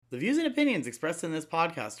The views and opinions expressed in this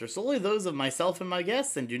podcast are solely those of myself and my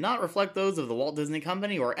guests and do not reflect those of the Walt Disney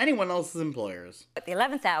Company or anyone else's employers. At the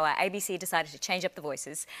 11th hour, ABC decided to change up the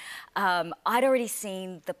voices. I'd already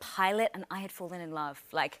seen the pilot and I had fallen in love.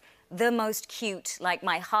 Like, the most cute, like,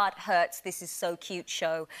 my heart hurts, this is so cute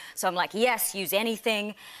show. So I'm like, yes, use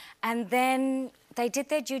anything. And then they did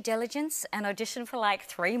their due diligence and auditioned for like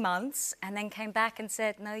 3 months and then came back and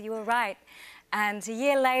said, no, you were right. And a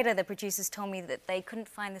year later, the producers told me that they couldn't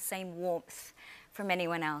find the same warmth from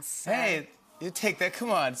anyone else. Hey, you take that. Come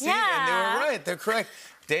on. See? Yeah. And they were right. They're correct.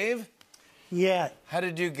 Dave? Yeah. How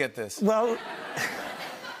did you get this? Well,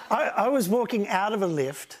 I was walking out of a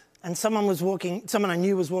lift and someone I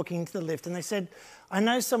knew was walking into the lift and they said, I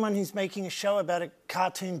know someone who's making a show about a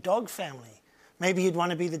cartoon dog family. Maybe you'd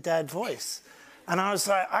want to be the dad voice. And I was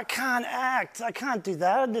like, I can't act. I can't do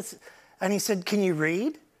that. And he said, can you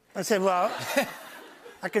read? I said, well,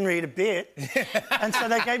 I can read a bit. And so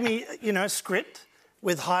they gave me, a script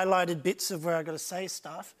with highlighted bits of where I got to say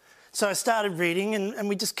stuff. So I started reading and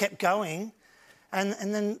we just kept going. And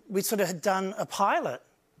then we sort of had done a pilot.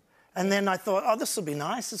 And then I thought, oh, this will be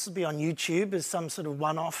nice. This will be on YouTube as some sort of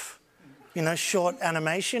one-off, short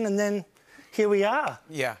animation. And then here we are.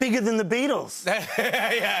 Yeah. Bigger than the Beatles.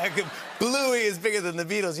 Yeah, Bluey is bigger than the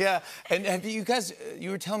Beatles, yeah. And have you guys, you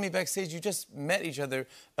were telling me backstage, you just met each other.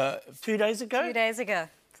 2 days ago? 2 days ago,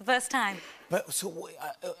 for the first time. But, so,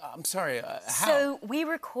 I'm sorry, how? So we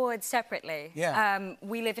record separately. Yeah.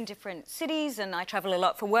 We live in different cities and I travel a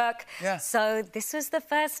lot for work. Yeah. So this was the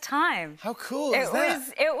first time. How cool is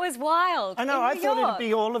that? It was wild. I know, in I New thought York. it'd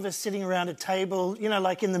be all of us sitting around a table,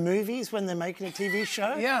 like in the movies when they're making a TV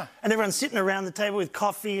show. Yeah. And everyone's sitting around the table with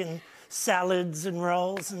coffee and salads and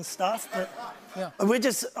rolls and stuff. But we're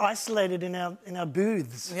just isolated in our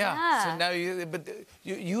booths. Yeah. So now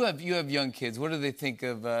you have young kids. What do they think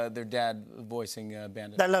of their dad voicing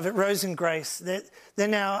Bandit? They love it. Rose and Grace. They're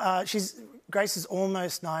now, Grace is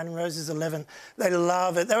almost 9 and Rose is 11. They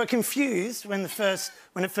love it. They were confused when it first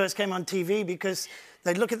came on TV because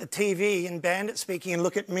they'd look at the TV and Bandit speaking and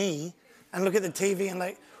look at me and look at the TV and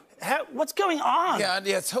like, what's going on? Yeah,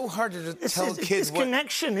 it's so hard to tell kids it's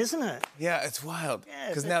connection, isn't it? Yeah, it's wild.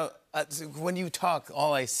 Because now, when you talk,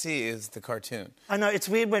 all I see is the cartoon. I know, it's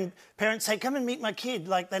weird when parents say, come and meet my kid,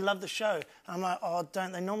 like, they love the show. And I'm like, oh,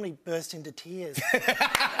 don't. They normally burst into tears.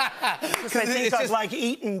 Because they think I've, like,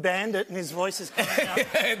 eaten Bandit and his voice is coming out.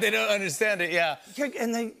 They don't understand it, yeah.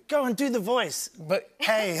 And they go and do the voice. But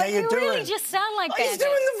hey, how you doing? You really just sound like Bandit. He's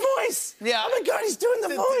doing the voice. Yeah. Oh, my God, he's doing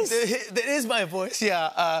the voice. That is my voice,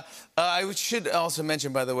 yeah. I should also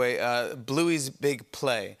mention, by the way, Bluey's Big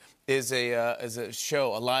Play is a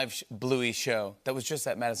show, a live Bluey show that was just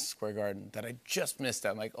at Madison Square Garden that I just missed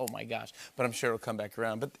out. I'm like, oh my gosh, but I'm sure it'll come back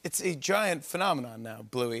around. But it's a giant phenomenon now,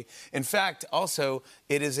 Bluey. In fact, also,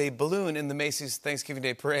 it is a balloon in the Macy's Thanksgiving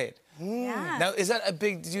Day Parade. Yeah. Now, is that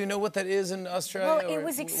do you know what that is in Australia? Well, it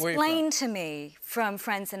was explained to me from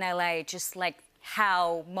friends in LA, just like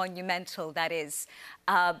how monumental that is.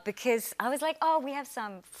 Because I was like, oh, we have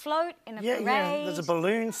some float in a parade. Yeah, there's a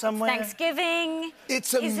balloon somewhere. Thanksgiving.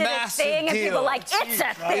 It's a Is massive it a thing? deal. And people are like, it's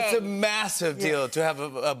a thing. It's a massive deal to have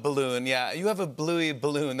a balloon, yeah. You have a Bluey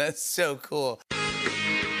balloon. That's so cool.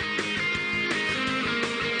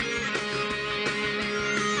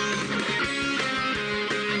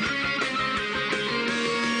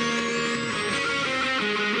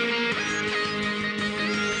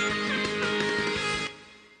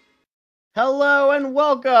 Hello and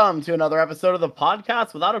welcome to another episode of the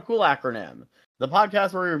podcast without a cool acronym. The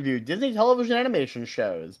podcast where we review Disney television animation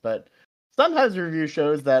shows, but sometimes we review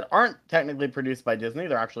shows that aren't technically produced by Disney.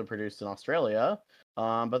 They're actually produced in Australia,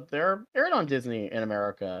 but they're aired on Disney in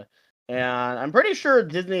America. And I'm pretty sure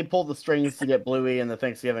Disney pulled the strings to get Bluey in the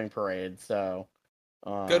Thanksgiving parade, so...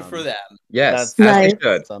 good for them. Yes, that's as they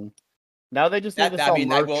should. awesome. Now they just need to sell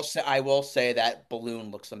merch. I will say that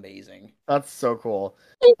balloon looks amazing. That's so cool.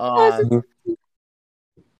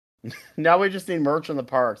 Now we just need merch in the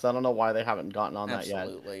parks. I don't know why they haven't gotten on that yet.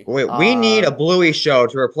 Wait, we need a Bluey show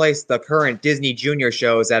to replace the current Disney Junior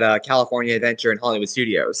shows at California Adventure and Hollywood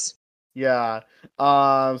Studios. Yeah.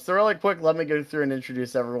 So really quick, let me go through and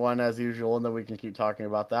introduce everyone as usual, and then we can keep talking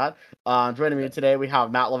about that. Joining me today, we have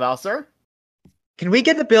Matt LeVasseur. Can we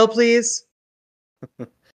get the bill, please?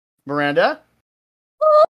 Miranda.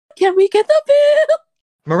 Oh, can we get the bill?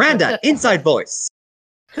 Miranda, inside voice.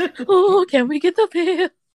 Oh, can we get the bill?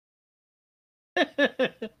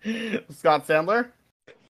 Scott Sandler.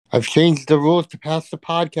 I've changed the rules to pass the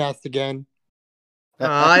podcast again.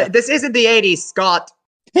 This isn't the 80s, Scott.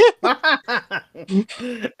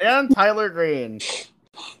 And Tyler Green.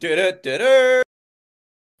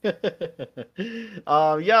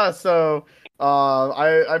 Yeah, so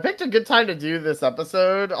I picked a good time to do this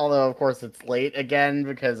episode, although of course it's late again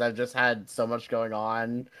because I've just had so much going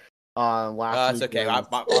on. Last It's week okay. was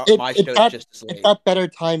My show's just as It late. got better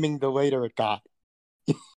timing the later it got.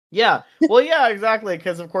 yeah, well, yeah, exactly,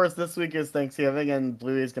 because of course this week is Thanksgiving and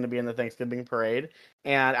Bluey is going to be in the Thanksgiving parade.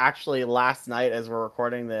 And actually, last night as we're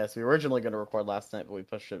recording this, we were originally going to record last night, but we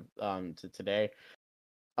pushed it to today.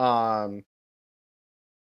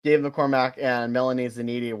 Dave McCormack and Melanie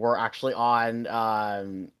Zaniti were actually on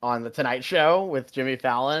the Tonight Show with Jimmy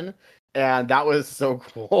Fallon, and that was so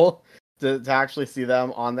cool to actually see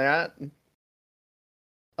them on that.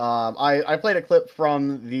 I played a clip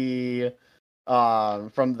from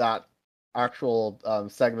that actual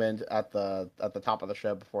segment at the top of the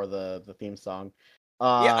show before the theme song.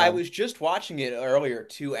 Yeah, I was just watching it earlier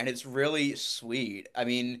too, and it's really sweet. I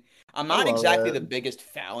mean, I'm not exactly the biggest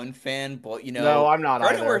Fallon fan, but No, I'm not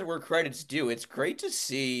credit either. where credit's due. It's great to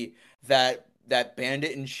see that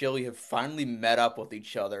Bandit and Chili have finally met up with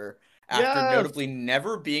each other after notably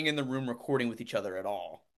never being in the room recording with each other at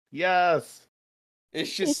all. Yes.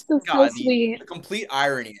 It's just so sweet. The complete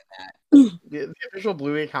irony in that. The official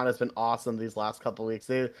Bluey account has been awesome these last couple weeks.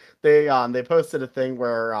 They posted a thing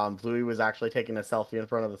where Bluey was actually taking a selfie in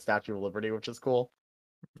front of the Statue of Liberty, which is cool.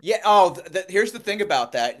 Yeah. Oh, here's the thing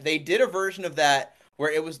about that. They did a version of that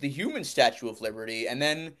where it was the human Statue of Liberty, and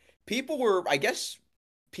then people were like,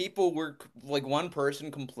 one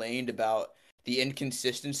person complained about the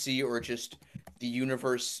inconsistency or just the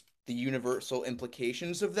universal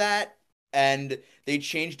implications of that, and they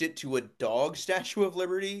changed it to a dog Statue of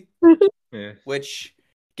Liberty. Yeah. Which,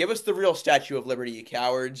 give us the real Statue of Liberty, you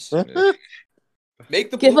cowards. Give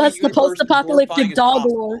us the post-apocalyptic dog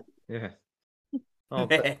lore. Yeah. Oh,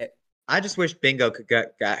 I just wish Bingo could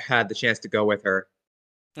had the chance to go with her.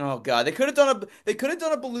 Oh god, they could have done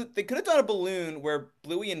a balloon where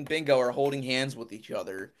Bluey and Bingo are holding hands with each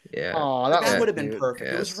other. Yeah. Oh, that would have been perfect.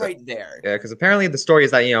 Yeah, it was right there. Yeah, because apparently the story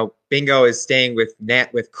is that Bingo is staying with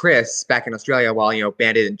Chris back in Australia while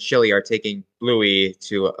Bandit and Chili are taking Bluey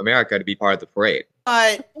to America to be part of the parade.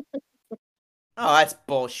 Oh, that's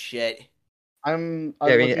bullshit. I'm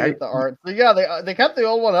looking at the art. So yeah, they kept the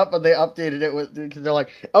old one up, but they updated it because they're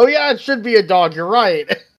like, oh yeah, it should be a dog. You're right.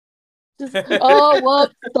 Well,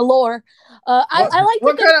 the lore. I like to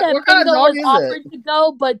think that Bingo was offered to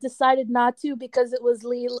go, but decided not to because it was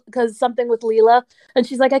because something with Leela, and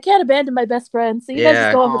she's like, I can't abandon my best friend, so you guys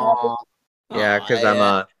just go on with that. Yeah, because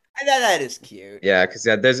that is cute. Yeah, because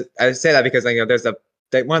I say that because there's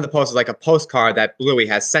one of the posts is like a postcard that Bluey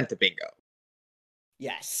has sent to Bingo.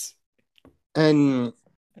 Yes. And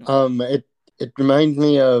it reminds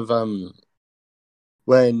me of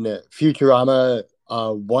when Futurama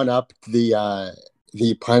one-upped the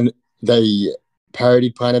parody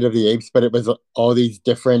Planet of the Apes, but it was all these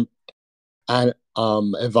different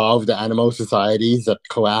evolved animal societies that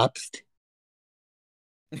collapsed.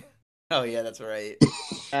 Oh yeah, that's right.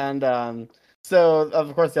 And so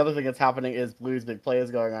of course the other thing that's happening is Bluey's Big Play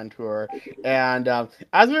is going on tour, and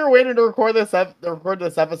as we were waiting to record this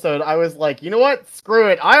episode, I was like, you know what, screw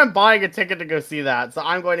it, I am buying a ticket to go see that, so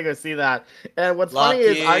I'm going to go see that. And what's funny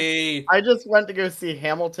is I just went to go see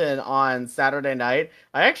Hamilton on Saturday night.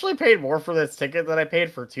 I actually paid more for this ticket than I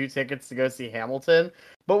paid for 2 tickets to go see Hamilton.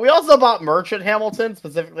 But we also bought merch at Hamilton.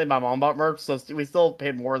 Specifically, my mom bought merch, so we still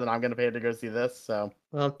paid more than I'm going to pay to go see this. So,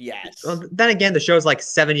 well, yes. Well, then again, the show's like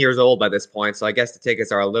 7 years old by this point, so I guess the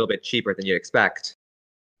tickets are a little bit cheaper than you'd expect.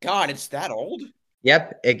 God, it's that old?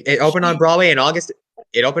 Yep, it opened on Broadway in August.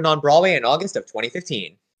 It opened on Broadway in August of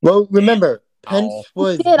 2015. Well, remember, Pence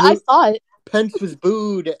was I saw it. Pence was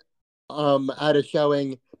booed at a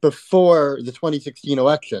showing before the 2016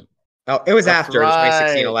 election. Oh, it was after the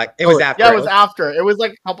 2016 election. It was after. Yeah, it was after. It was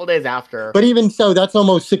like a couple days after. But even so, that's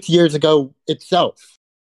almost 6 years ago itself.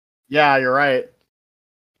 Yeah, you're right.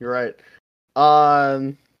 You're right.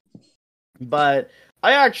 But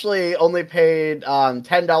I actually only paid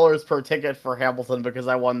 $10 per ticket for Hamilton because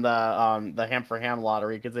I won the Ham for Ham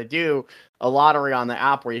lottery, because they do a lottery on the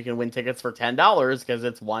app where you can win tickets for $10 because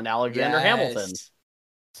it's one Alexander Hamilton.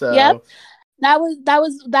 So yep. That was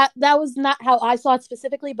not how I saw it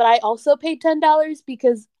specifically, but I also paid $10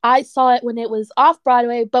 because I saw it when it was off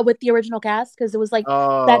Broadway, but with the original cast, because it was like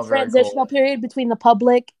that transitional period between the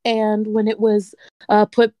public and when it was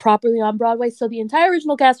put properly on Broadway. So the entire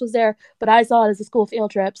original cast was there, but I saw it as a school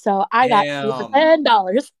field trip, so I got paid for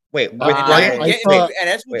 $10. Wait, and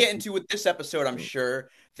as we get into with this episode, I'm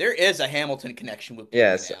sure there is a Hamilton connection with Bluey now.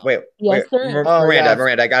 Yes,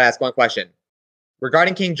 Miranda, I gotta ask one question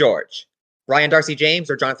regarding King George. Brian Darcy James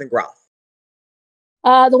or Jonathan Groff?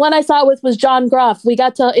 The one I saw it with was John Groff. We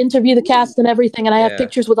got to interview the cast and everything, and I have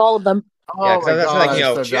pictures with all of them. Yeah, Oh because my that's god, like, you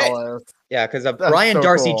I'm know, so jealous. Yeah, because That's Brian so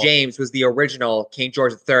Darcy cool. James was the original King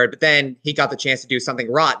George III, but then he got the chance to do something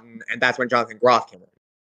rotten, and that's when Jonathan Groff came in.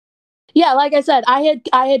 Yeah, like I said, I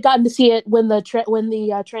had gotten to see it when the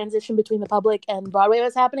transition between the public and Broadway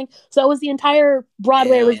was happening. So it was the entire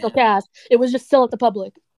Broadway original cast. It was just still at the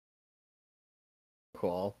public.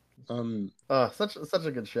 Cool. Such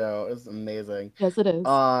a good show. It's amazing. Yes, it is.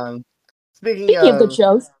 Speaking of good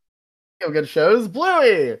shows. Speaking of good shows,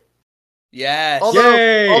 Bluey. Yes.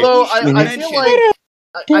 Although I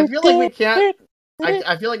feel like we can't.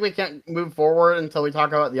 I feel like we can't move forward until we talk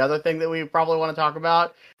about the other thing that we probably want to talk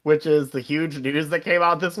about, which is the huge news that came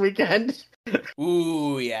out this weekend.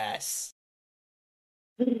 Ooh, yes.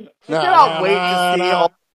 I cannot wait to see all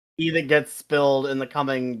the tea that gets spilled in the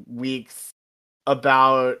coming weeks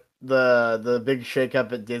about the big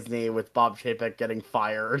shakeup at Disney with Bob Chapek getting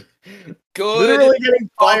fired. Literally getting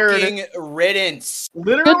fired. Fucking riddance.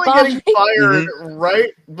 Literally getting fired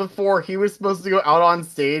right before he was supposed to go out on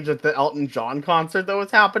stage at the Elton John concert that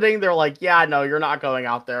was happening. They're like, yeah, no, you're not going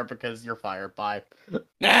out there because you're fired. Bye.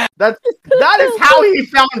 That is how he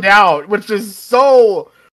found out, which is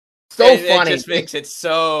so funny. It just makes it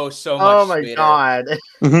so much Oh my sweeter. god.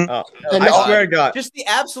 I swear to God. Just the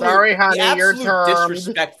absolute, Sorry, honey, the you're termed.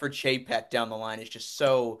 disrespect for Chapek down the line is just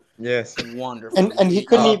so wonderful. And he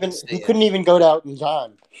couldn't even go to Elton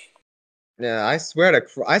John. Yeah, I swear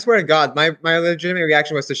to God, my legitimate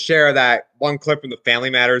reaction was to share that one clip from the Family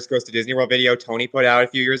Matters Goes to Disney World video Tony put out a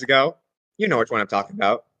few years ago. You know which one I'm talking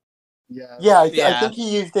about. Yeah, I think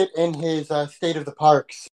he used it in his State of the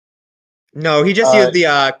Parks. No, he just used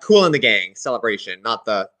the Cool in the Gang celebration, not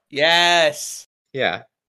the... Yes! Yeah.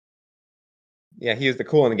 Yeah, he used the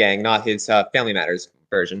Cool in the Gang, not his Family Matters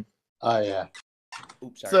version. Oh, yeah.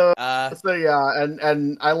 Oops, sorry. So yeah,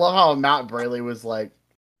 and I love how Matt Braley was like,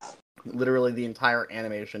 literally the entire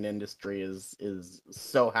animation industry is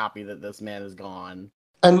so happy that this man is gone.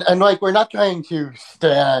 And like, we're not trying to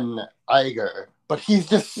stan Iger, but he's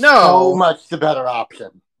just so much the better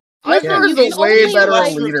option. Iger's a way better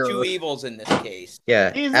leader. Two evils in this case.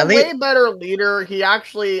 Yeah, he's a way better leader. He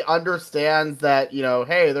actually understands that, you know,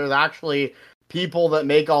 hey, there's actually people that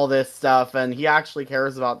make all this stuff, and he actually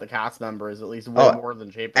cares about the cast members at least way more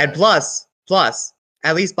than Chapek. And plus,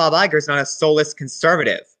 at least Bob Iger's not a soulless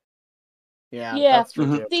conservative. Yeah, that's true.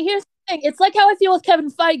 Mm-hmm. See, here's the thing. It's like how I feel with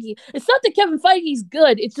Kevin Feige. It's not that Kevin Feige's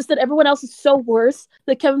good. It's just that everyone else is so worse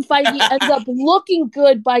that Kevin Feige ends up looking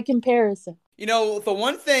good by comparison. You know, the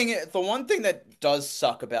one thing that does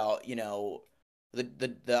suck about, you know,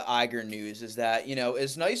 the Iger news is that, you know,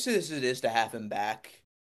 as nice as it is to have him back,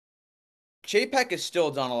 Chapek has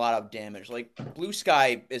still done a lot of damage. Like, Blue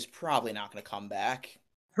Sky is probably not going to come back.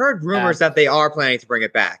 Heard rumors that they are planning to bring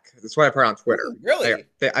it back. That's what I've heard on Twitter. Ooh, really?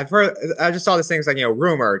 I just saw this thing. It's like, you know,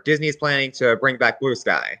 rumor. Disney's planning to bring back Blue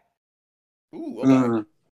Sky. Ooh, okay.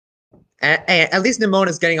 And at least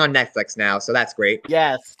Nimona's getting on Netflix now, so that's great.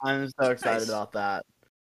 Yes, I'm so excited about that.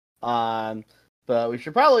 But we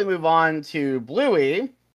should probably move on to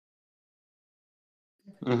Bluey.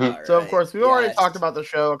 Mm-hmm. So, of course, we've already talked about the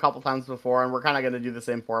show a couple times before, and we're kind of going to do the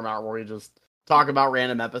same format where we just talk about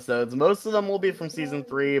random episodes. Most of them will be from season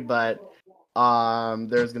 3, but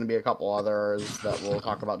there's going to be a couple others that we'll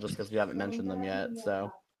talk about just because we haven't mentioned them yet.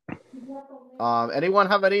 So, anyone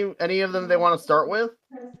have any of them they want to start with?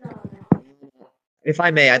 If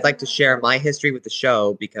I may, I'd like to share my history with the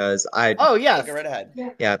show because Oh, yes. Go right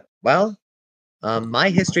ahead. Yeah, well,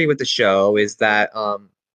 my history with the show is that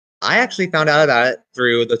I actually found out about it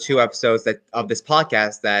through the 2 episodes of this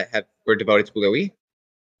podcast that were devoted to Bluey.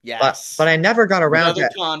 Yes. But I never got around to...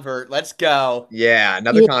 Another convert. Let's go. Yeah,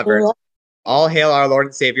 another convert. All hail our Lord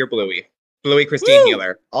and Savior Bluey. Bluey Christine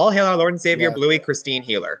Healer. All hail our Lord and Savior Bluey Christine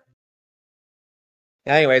Healer.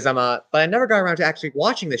 Anyways, but I never got around to actually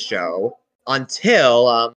watching the show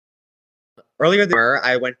until earlier this year.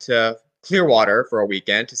 I went to Clearwater for a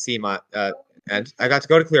weekend to see and I got to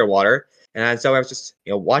go to Clearwater, and so I was just,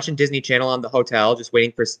 you know, watching Disney Channel on the hotel, just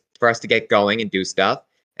waiting for us to get going and do stuff.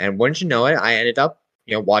 And wouldn't you know it, I ended up,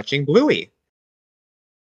 you know, watching Bluey.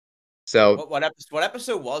 So what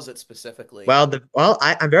episode was it specifically? Well,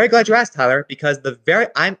 I'm very glad you asked, Tyler, because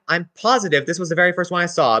I'm positive this was the very first one I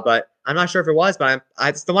saw, but I'm not sure if it was, but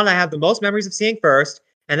it's the one I have the most memories of seeing first,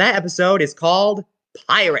 and that episode is called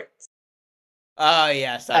Pirates. Oh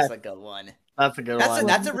yes, that's a good one. That's a good one.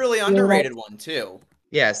 That's a really underrated one too.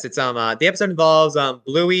 Yes, it's the episode involves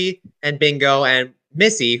Bluey and Bingo and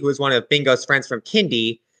Missy, who is one of Bingo's friends from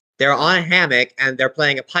Kindy. They're on a hammock and they're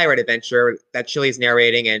playing a pirate adventure that Chili's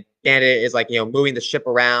narrating, and Bandit is, like, you know, moving the ship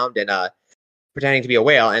around, and pretending to be a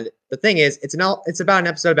whale. And the thing is, it's about an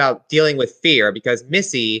episode about dealing with fear, because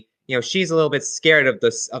Missy, she's a little bit scared of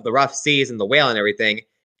the rough seas and the whale and everything.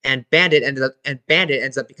 And Bandit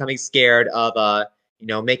ends up becoming scared of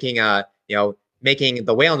making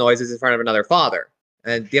the whale noises in front of another father.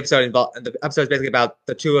 And the episode is basically about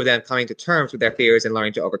the two of them coming to terms with their fears and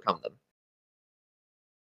learning to overcome them.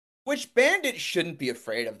 Which Bandit shouldn't be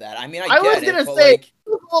afraid of that. I mean, I was gonna say, like, it's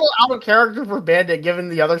a little out of character for Bandit given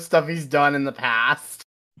the other stuff he's done in the past.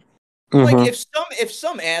 Like, if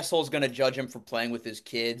some asshole's gonna judge him for playing with his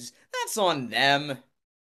kids, that's on them.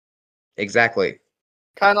 Exactly.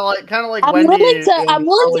 Kind of like I'm Wendy. I'm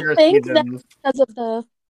willing to think seasons. that because of the.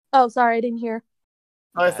 Oh, sorry, I didn't hear.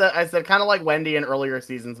 I said kind of like Wendy in earlier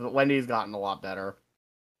seasons, but Wendy's gotten a lot better.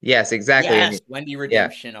 Yes, exactly. Yes, Wendy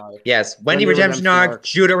redemption arc. Yes, Wendy redemption arc,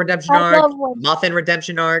 Judah redemption arc, Muffin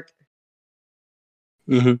redemption arc.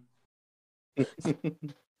 I was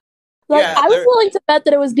willing to bet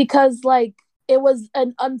that it was because it was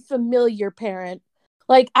an unfamiliar parent.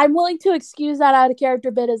 I'm willing to excuse that out of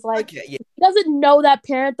character bit as he doesn't know that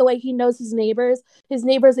parent the way he knows his neighbors. His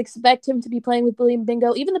neighbors expect him to be playing with Bluey and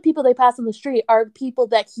Bingo. Even the people they pass on the street are people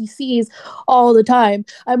that he sees all the time.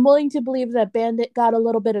 I'm willing to believe that Bandit got a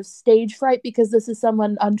little bit of stage fright because this is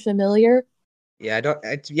someone unfamiliar. Yeah,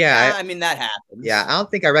 I mean, that happens. Yeah, I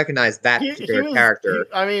don't think I recognize that particular character.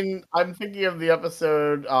 I'm thinking of the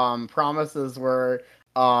episode Promises where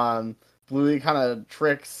Bluey kind of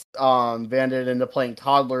tricks Bandit into playing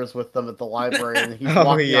toddlers with them at the library, and he's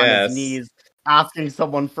walking on his knees asking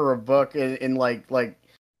someone for a book in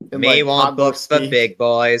May want books for big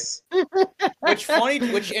boys. Which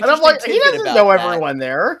interesting and I'm like, he doesn't know everyone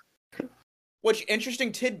there. Which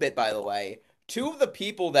interesting tidbit, by the way. Two of the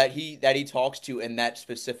people that he talks to in that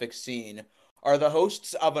specific scene are the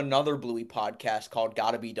hosts of another Bluey podcast called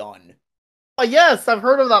Gotta Be Done. Oh, yes, I've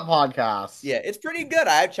heard of that podcast. Yeah, it's pretty good.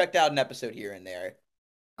 I've checked out an episode here and there.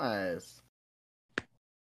 Nice.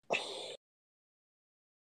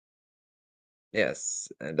 Yes.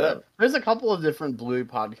 And, there's a couple of different Bluey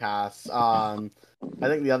podcasts. I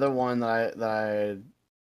think the other one that I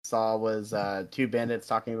saw was Two Bandits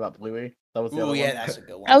Talking About Bluey. That was the other one. That's a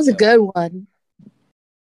good one. That was a good one.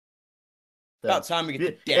 About time we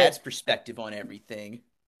get the dad's perspective on everything.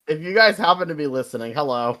 If you guys happen to be listening,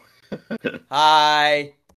 hello.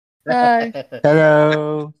 Hi. Hi.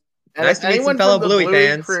 Hello. Nice to meet some fellow Bluey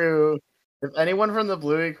fans. If anyone from the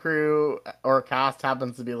Bluey crew or cast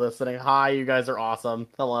happens to be listening, hi, you guys are awesome.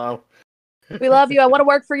 Hello. We love you. I want to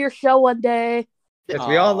work for your show one day. Yes,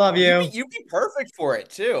 we all love you. You'd be perfect for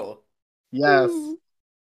it, too. Yes.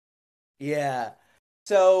 Yeah.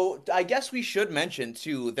 So, I guess we should mention,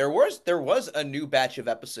 too, there was a new batch of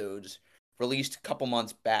episodes released a couple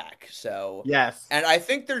months back. So yes, and I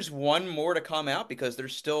think there's one more to come out because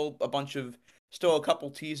there's still a couple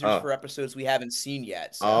teasers for episodes we haven't seen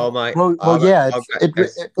yet. So. Oh my!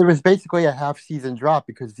 It was basically a half season drop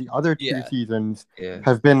because the other two seasons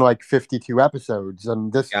have been 52 episodes,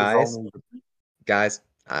 and this was only... Guys.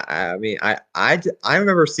 I mean, I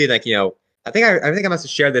remember seeing I think I must have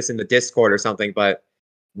shared this in the Discord or something, but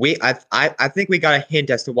I think we got a hint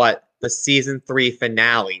as to what the season 3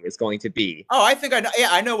 finale is going to be. Oh, I think I know. Yeah,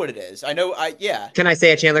 I know what it is. Yeah. Can I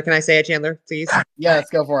say it, Chandler? Please? Yes,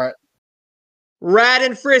 go for it. Rad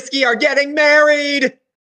and Frisky are getting married.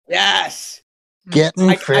 Yes.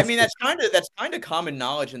 Getting Frisky. I mean, that's kind of common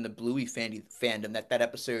knowledge in the Bluey fandom that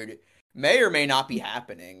episode may or may not be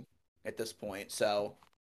happening at this point. So,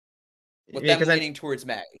 with them leaning towards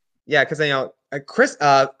May. Yeah, because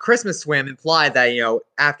Christmas Swim implied that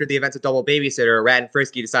after the events of Double Babysitter, Rad and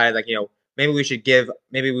Frisky decided maybe we should give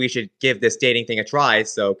this dating thing a try.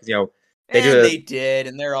 So because they did,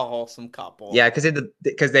 and they're a wholesome couple. Yeah,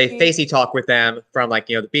 because they facey talk with them from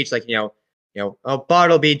the beach, oh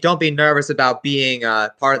Bartleby, don't be nervous about being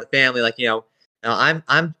part of the family.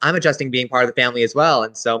 I'm adjusting being part of the family as well,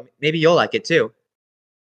 and so maybe you'll like it too.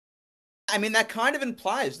 I mean, that kind of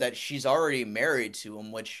implies that she's already married to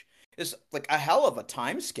him, which is a hell of a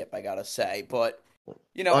time skip, I gotta say. But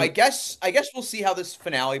I guess we'll see how this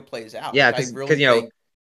finale plays out. Yeah, because I really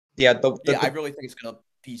think it's gonna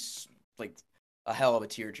be a hell of a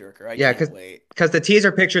tearjerker. I can't wait. Because the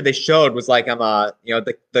teaser picture they showed was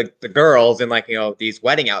the girls in these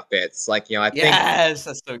wedding outfits. I think yes,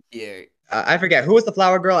 that's so cute. I forget who was the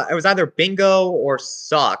flower girl. It was either Bingo or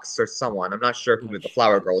Socks or someone. I'm not sure who the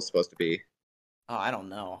flower girl was supposed to be. Oh, I don't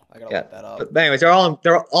know. I gotta look that up. But anyways,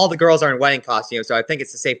 all the girls are in wedding costumes, so I think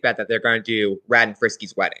it's a safe bet that they're going to do Rad and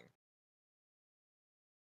Frisky's wedding.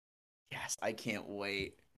 Yes, I can't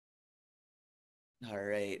wait. All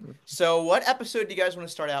right. So, what episode do you guys want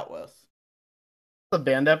to start out with? The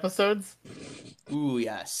band episodes? Ooh,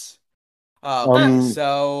 yes. So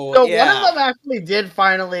yeah. one of them actually did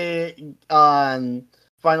finally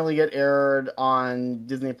get aired on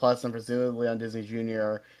Disney Plus and presumably on Disney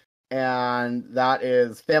Junior, and that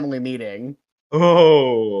is Family Meeting.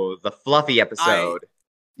 Oh, the fluffy episode.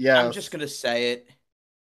 I'm just gonna say it.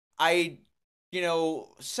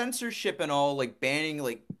 Censorship and all, like banning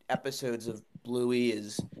like episodes of Bluey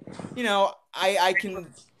is, I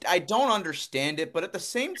don't understand it, but at the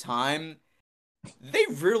same time, they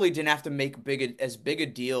really didn't have to make as big a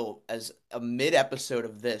deal as a mid episode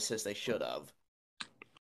of this as they should have.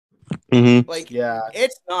 Mm-hmm. Like, yeah,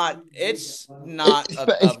 it's not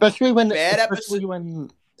especially when bad episode.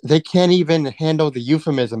 when they can't even handle the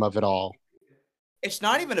euphemism of it all. It's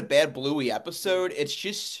not even a bad Bluey episode. It's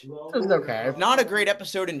just okay. Not a great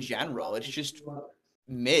episode in general. It's just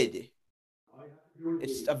mid.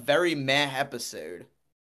 It's a very meh episode.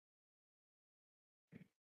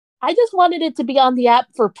 I just wanted it to be on the app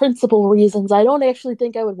for principal reasons. I don't actually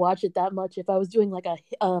think I would watch it that much if I was doing like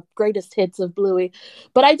a greatest hits of Bluey.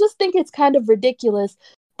 But I just think it's kind of ridiculous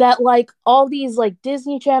that like all these like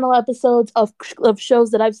Disney Channel episodes of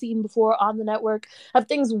shows that I've seen before on the network have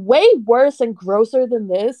things way worse and grosser than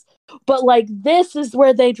this. But like this is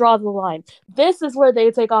where they draw the line. This is where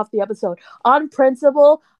they take off the episode. On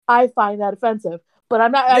principle, I find that offensive. But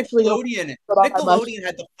I'm not actually. Nickelodeon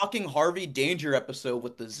had the fucking Harvey Danger episode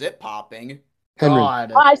with the zip popping.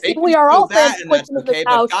 God, I think we are all fans. That's okay,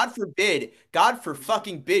 but God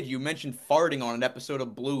fucking bid, you mentioned farting on an episode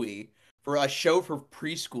of Bluey for a show for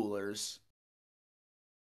preschoolers.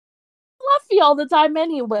 Fluffy all the time,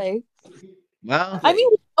 anyway. Well, I mean,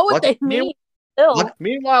 we know what they mean.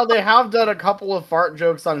 Meanwhile, they have done a couple of fart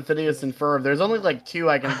jokes on Phineas and Ferb. There's only like 2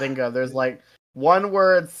 I can think of. There's like one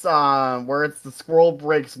where it's the squirrel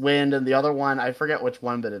breaks wind, and the other one I forget which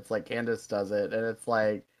one, but it's like Candace does it, and it's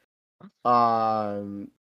like okay,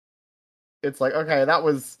 that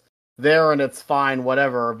was there and it's fine,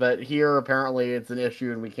 whatever. But here apparently it's an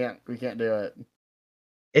issue and we can't do it.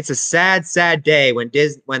 It's a sad, sad day when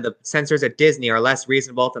the censors at Disney are less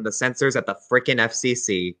reasonable than the censors at the frickin'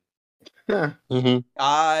 FCC. Mm-hmm.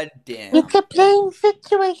 God damn. It's a plain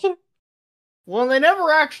situation. Well, they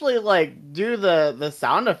never actually like do the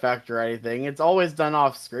sound effect or anything. It's always done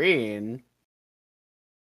off screen.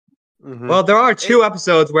 Mm-hmm. Well, there are 2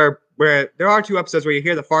 episodes where you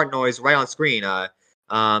hear the fart noise right on screen.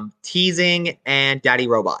 Teasing and Daddy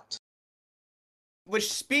Robot.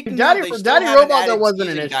 Which speaking Daddy of, Daddy Robot, that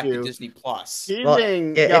wasn't an back to issue. Disney Plus. Teasing, well,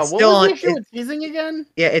 yeah. What was the issue with teasing again?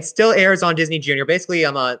 Yeah, it still airs on Disney Junior. Basically,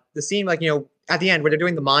 the scene at the end where they're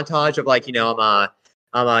doing the montage of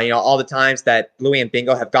all the times that Bluey and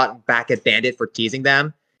Bingo have gotten back at Bandit for teasing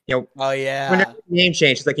them. Oh yeah. When their name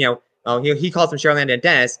changed, it's like he calls them Cheryl and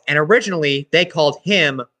Dennis, and originally they called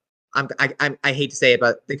him. I hate to say it,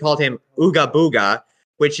 but they called him Ooga Booga,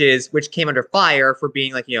 which came under fire for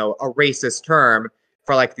being a racist term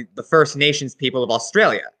for the First Nations people of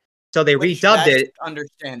Australia. So they redubbed it.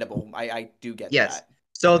 Understandable. I do get yes. that.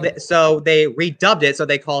 So they redubbed it, so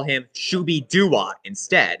they call him Shooby Doo-Wah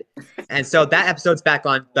instead. And so that episode's back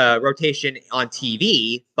on the rotation on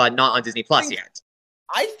TV, but not on Disney Plus yet.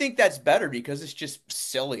 I think that's better because it's just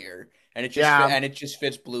sillier and it just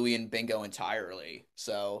fits Bluey and Bingo entirely.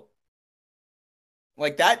 So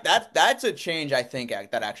like that's a change I think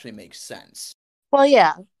that actually makes sense. Well,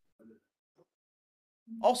 yeah.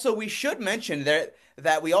 Also, we should mention that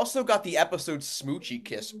we also got the episode Smoochy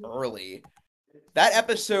Kiss early. That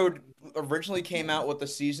episode originally came out with the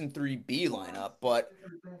season 3B lineup, but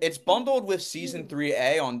it's bundled with season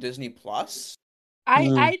 3A on Disney Plus. I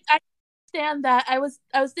understand that. I was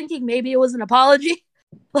thinking maybe it was an apology.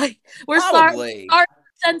 Like, we're sorry for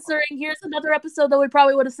censoring. Here's another episode that we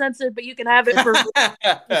probably would have censored, but you can have it for.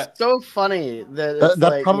 It's so funny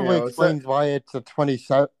that probably explains why it's a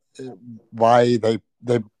 27. Why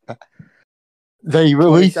they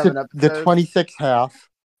released the 26th half,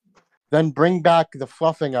 then bring back the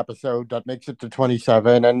fluffing episode that makes it to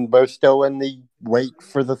 27, and we're still in the wait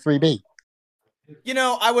for the 3B.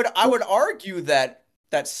 I would argue that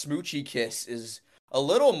Smoochy Kiss is a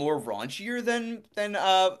little more raunchier than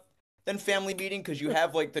Family Meeting, because you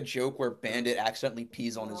have the joke where Bandit accidentally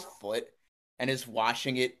pees on his foot and is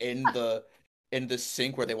washing it in the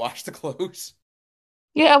sink where they wash the clothes.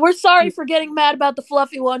 Yeah, we're sorry for getting mad about the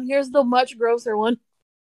fluffy one. Here's the much grosser one.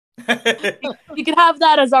 You can have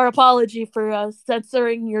that as our apology for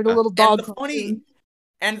censoring your little dog.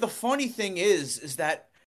 And the funny thing is that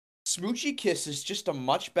Smoochy Kiss is just a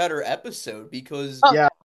much better episode because I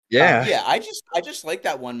just like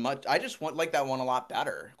that one much. I just like that one a lot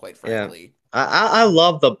better, quite frankly. I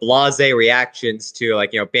love the blasé reactions to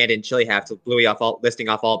like Bandit and Chili have to Bluey listing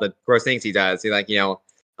off all the gross things he does. He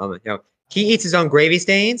he eats his own gravy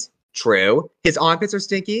stains. True. His armpits are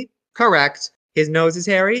stinky. Correct. His nose is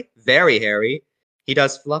hairy. Very hairy. He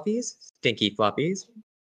does fluffies. Stinky fluffies.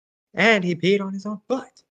 And he peed on his own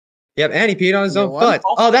butt. Yep, and he peed on his own butt.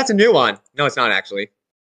 Oh, that's a new one. No, it's not actually.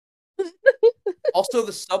 Also,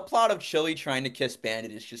 the subplot of Chili trying to kiss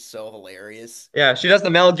Bandit is just so hilarious. Yeah, she does the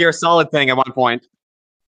Metal Gear Solid thing at one point.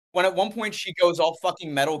 When at one point she goes all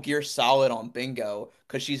fucking Metal Gear Solid on Bingo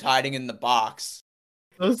because she's hiding in the box.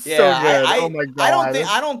 That's so good. Oh my god!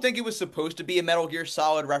 I don't think it was supposed to be a Metal Gear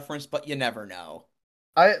Solid reference, but you never know.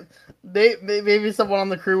 Maybe someone on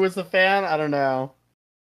the crew was a fan. I don't know.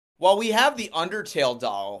 Well, we have the Undertale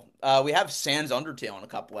doll. We have Sans Undertale in a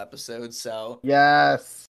couple episodes, so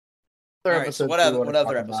yes. All right, so what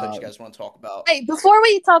other episodes you guys want to talk about? Hey, before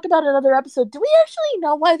we talk about another episode, do we actually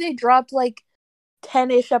know why they dropped like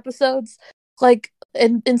 10-ish episodes? Like,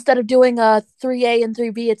 instead of doing 3A and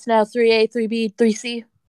 3B, it's now 3A, 3B, 3C.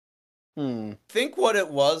 I think what it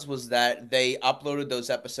was that they uploaded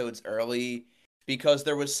those episodes early because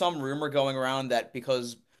there was some rumor going around that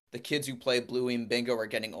because the kids who play Bluey and Bingo are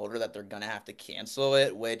getting older that they're going to have to cancel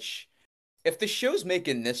it, which... If the show's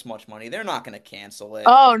making this much money, they're not going to cancel it.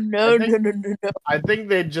 Oh, no. I think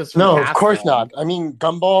they just No, of course not. I mean,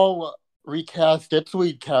 Gumball recast its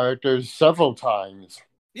lead characters several times.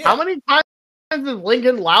 Yeah. How many times has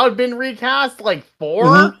Lincoln Loud been recast? Like 4?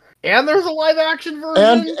 Mm-hmm. And there's a live-action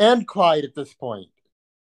version? And Clyde at this point.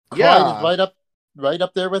 Clyde is right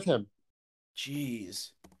up there with him. Jeez.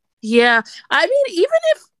 Yeah. I mean, even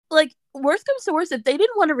if, like, worst comes to worst, if they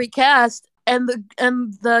didn't want to recast... And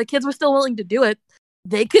the kids were still willing to do it,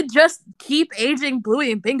 they could just keep aging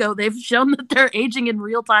Bluey and Bingo. They've shown that they're aging in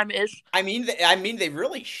real time-ish. I mean, they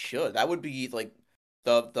really should. That would be like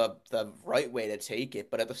the right way to take it.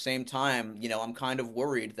 But at the same time, I'm kind of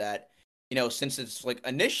worried that since it's like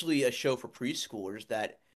initially a show for preschoolers,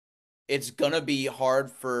 that it's gonna be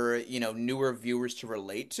hard for newer viewers to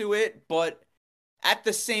relate to it. But at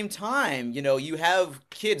the same time, you have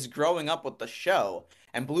kids growing up with the show.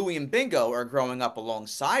 And Bluey and Bingo are growing up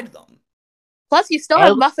alongside them. Plus, you still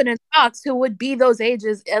have Muffin and Fox, who would be those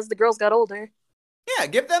ages as the girls got older. Yeah,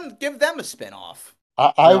 give them a spinoff.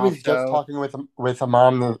 I was just talking with a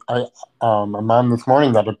mom this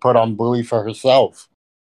morning that had put on Bluey for herself,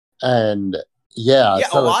 and a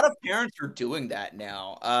lot of parents are doing that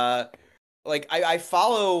now. I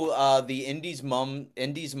follow the Indy's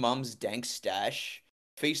Mom's Dank Stash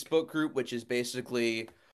Facebook group, which is basically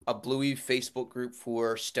a Bluey Facebook group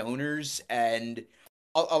for stoners, and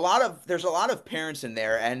there's a lot of parents in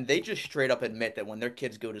there, and they just straight up admit that when their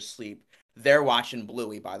kids go to sleep, they're watching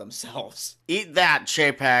Bluey by themselves. Eat that,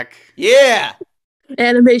 Chapek. Yeah!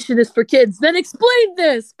 Animation is for kids. Then explain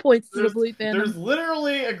this! Points to the Bluey fandom. There's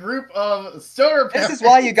literally a group of stoner parents. This is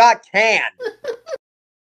why you got canned!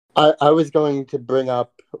 I was going to bring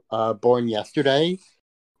up Born Yesterday,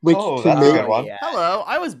 which that's a good one. Yeah. Hello,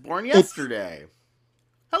 I was born yesterday.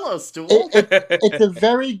 Hello, Stool. It's a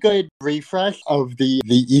very good refresh of the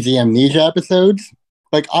Easy Amnesia episodes.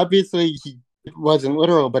 Like, obviously, it wasn't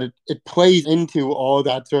literal, but it plays into all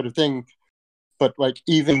that sort of thing, but, like,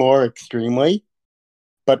 even more extremely,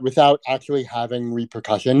 but without actually having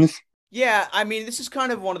repercussions. Yeah, I mean, this is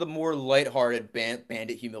kind of one of the more lighthearted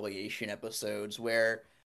Bandit humiliation episodes where,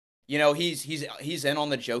 he's in on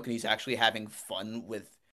the joke and he's actually having fun with,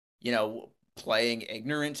 playing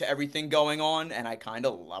ignorant to everything going on, and I kind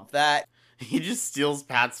of love that. He just steals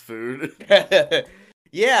Pat's food. Pat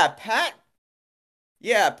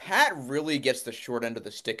really gets the short end of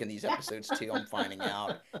the stick in these episodes too, I'm finding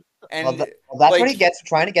out. And that's what he gets for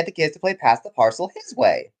trying to get the kids to play Pass the Parcel his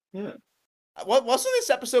way. Yeah. Wasn't this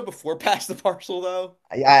episode before Pass the Parcel, though?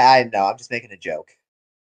 I know, I'm just making a joke.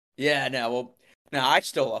 Yeah, I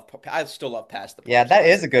still love Pass the Parcel. Yeah, that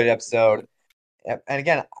is a good episode. And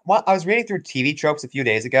again, I was reading through TV tropes a few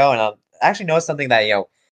days ago, and I actually noticed something that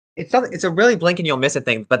it's a really blink and you'll miss it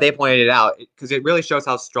thing, but they pointed it out because it really shows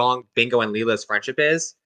how strong Bingo and Leela's friendship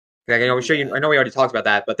is. Like, I know we already talked about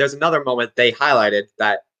that, but there's another moment they highlighted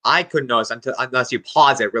that I couldn't notice unless you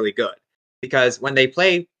pause it really good. Because when they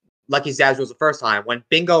play Lucky's Dad Rules the first time, when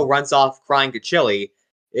Bingo runs off crying to Chili,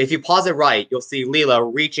 if you pause it right, you'll see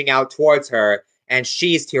Leela reaching out towards her. And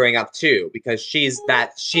she's tearing up too because she's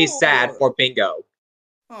sad for Bingo.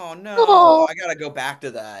 Oh no! I gotta go back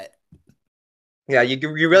to that. Yeah, you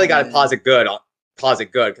really gotta pause it good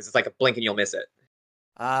because it's like a blink and you'll miss it.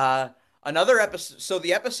 Another episode. So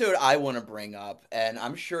the episode I want to bring up, and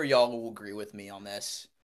I'm sure y'all will agree with me on this: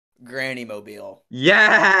 Granny Mobile.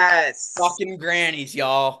 Yes. Fucking grannies,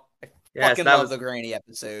 y'all. I Yes, Fucking that love was the Granny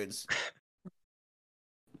episodes.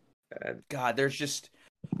 good. God, there's just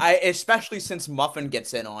especially since Muffin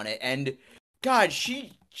gets in on it, and God,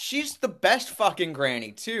 she's the best fucking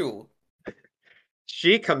Granny too.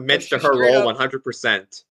 She commits to She her straight role up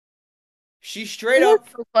 100%. she straight It was up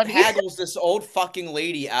so funny. haggles this old fucking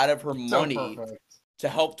lady out of her So money perfect. to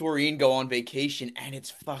help Doreen go on vacation, and it's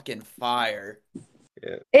fucking fire.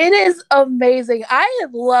 Yeah. It is amazing. I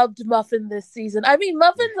have loved Muffin this season. I mean,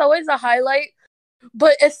 Muffin's always a highlight,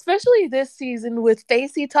 but especially this season with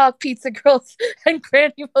Facey Talk, Pizza Girls, and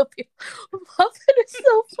Granny Mobile. Muffin is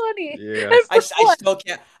so funny. Yes.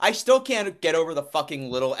 I still can't get over the fucking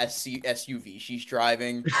little SUV she's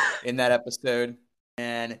driving in that episode.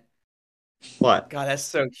 And What? God, that's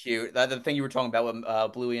so cute. The thing you were talking about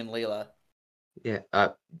with Bluey and Layla. Yeah.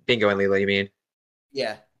 Bingo and Leela, you mean?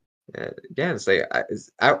 Yeah. Yeah,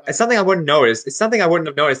 it's something I wouldn't notice. It's something I wouldn't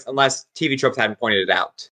have noticed unless TV tropes hadn't pointed it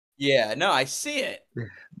out. Yeah, no, I see it.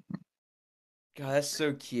 God, that's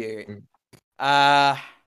so cute. Chandler,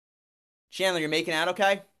 you're making out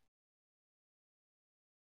okay?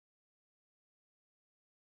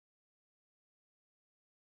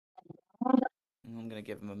 I'm gonna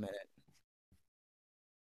give him a minute.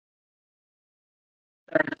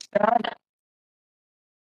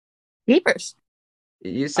 Keepers.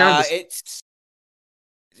 You sound You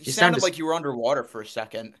sound sounded like you were underwater for a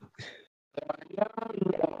second.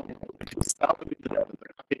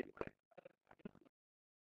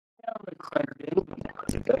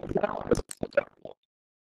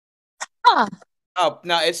 Ah, Oh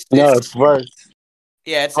no, it's worse.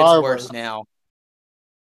 yeah, it's Far worse worse. now.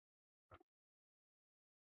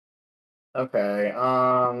 Okay.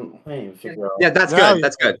 Let me figure out. Yeah, that's Now good. you-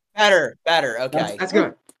 That's good. Better. Okay. That's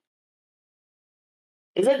good.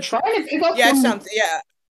 Is it trying to pick up Yeah, it from? sounds. Yeah.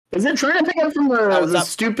 Is it trying to pick up from what's the up?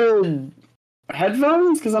 stupid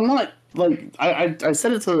headphones? Because I'm not like I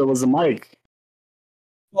said it so it was a mic.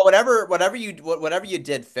 Well, whatever you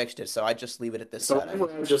did fixed it. So I just leave it at this So setting.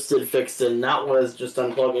 what I just did fixed it, and that was just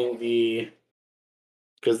unplugging the.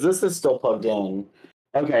 Because this is still plugged in.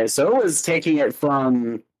 Okay, so it was taking it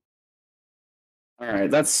from. All right,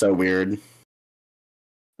 that's so weird.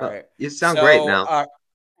 All right. You sound great now.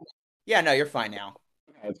 Yeah, no, you're fine now.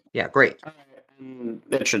 Okay. Yeah, great. All right, and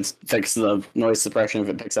it should fix the noise suppression if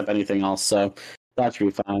it picks up anything else, so that should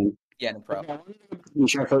be fine. Yeah, no problem. Okay,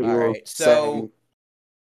 check what you All were right, so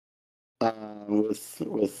saying,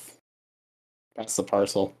 with that's the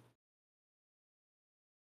parcel.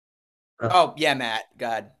 Oh yeah, Matt.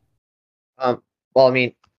 God. Well, I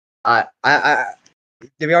mean,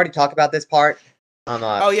 did we already talk about this part?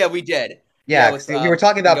 Oh yeah, we did. Yeah, with, we were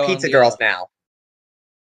talking about Bingo and Pizza Leela. Girls now.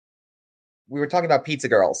 We were talking about Pizza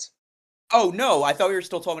Girls. Oh no, I thought we were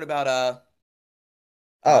still talking about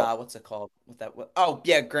what's it called? Oh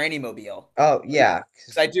yeah, Granny Mobile. Oh yeah.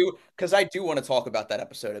 Because I do want to talk about that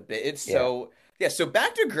episode a bit. It's so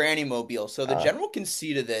back to Granny Mobile. So the general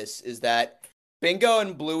conceit of this is that Bingo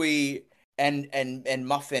and Bluey and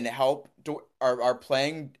Muffin are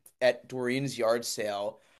playing at Doreen's yard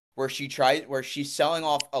sale where she's selling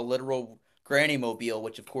off a literal Granny Mobile,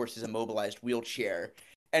 which of course is a mobilized wheelchair.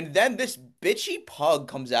 And then this bitchy pug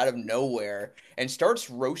comes out of nowhere and starts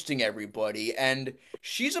roasting everybody, and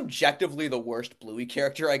she's objectively the worst Bluey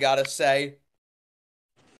character, I gotta say.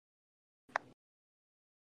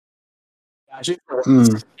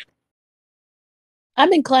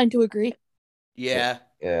 I'm inclined to agree. Yeah.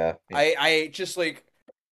 Yeah. I just like,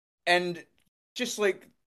 and just like,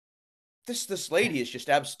 this lady is just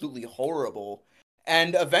absolutely horrible.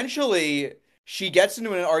 And eventually she gets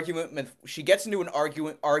into an argument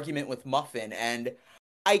with Muffin, and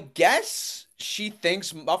I guess she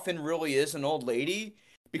thinks Muffin really is an old lady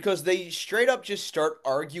because they straight up just start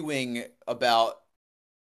arguing about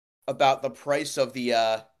the price of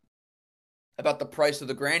the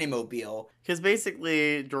Granny Mobile. Because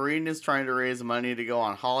basically, Doreen is trying to raise money to go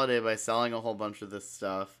on holiday by selling a whole bunch of this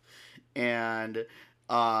stuff, and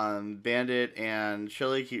Bandit and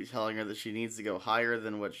Chili keep telling her that she needs to go higher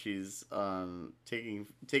than what she's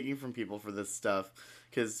taking from people for this stuff,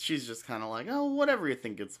 because she's just kind of like, oh, whatever you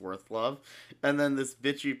think it's worth, love. And then this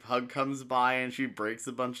bitchy pug comes by and she breaks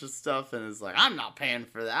a bunch of stuff and is like, I'm not paying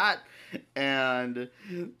for that, and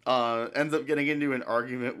ends up getting into an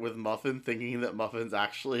argument with Muffin, thinking that Muffin's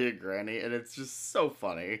actually a granny, and it's just so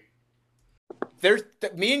funny.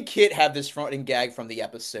 Me and Kit have this running gag from the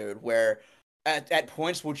episode where at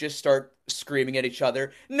points we'll just start screaming at each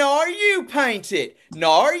other, "Nor you paint it!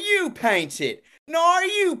 Nor you paint it! Nor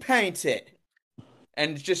you paint it!"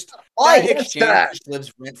 And just that exchange just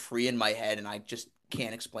lives rent free in my head, and I just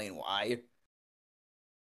can't explain why.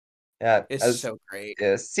 Yeah, It's so great.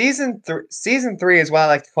 Yeah, season 3 is what I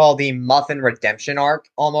like to call the Muffin redemption arc,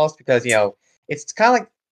 almost, because it's kind of like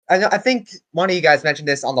I think one of you guys mentioned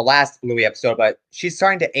this on the last Bluey episode, but she's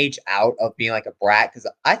starting to age out of being like a brat, because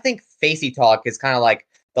I think Facey Talk is kind of like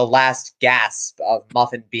the last gasp of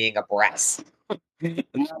Muffin being a brat. I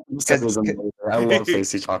love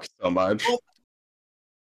Facey Talk so much.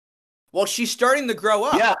 Well, she's starting to grow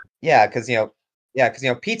up. Yeah, because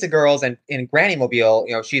Pizza Girls and in Granny Mobile,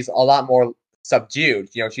 she's a lot more subdued.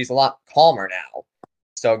 She's a lot calmer now.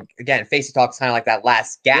 So again, Facey Talk's kind of like that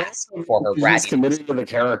last gasp before her brattiness. She's committed to the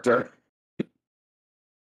character.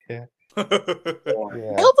 Yeah. I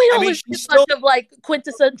hope we don't lose too much of like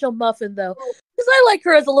quintessential Muffin though, because I like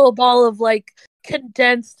her as a little ball of like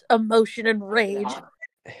condensed emotion and rage.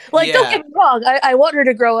 Like, don't get me wrong, I want her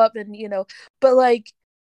to grow up and but like,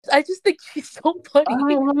 I just think she's so funny.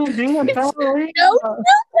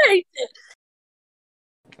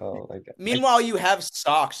 Oh my god. Meanwhile, you have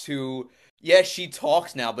Socks, who, she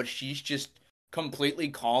talks now, but she's just completely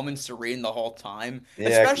calm and serene the whole time. Yeah.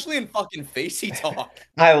 Especially in fucking Facey Talk.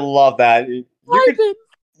 I love that. You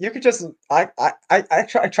could just I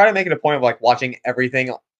try to make it a point of like watching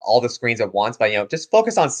everything, all the screens at once, but just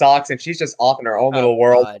focus on Socks, and she's just off in her own little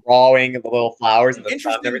world, drawing the little flowers and the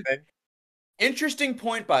sun and everything. Interesting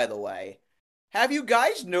point, by the way. Have you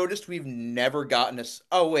guys noticed we've never gotten a...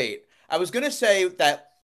 Oh, wait. I was going to say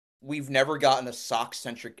that we've never gotten a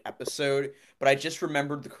sock-centric episode, but I just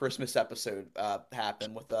remembered the Christmas episode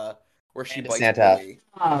happened with where she bites Bluey.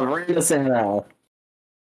 Oh, Miranda Santa.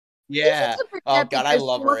 Yeah. Oh, God, I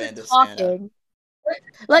love Miranda Santa.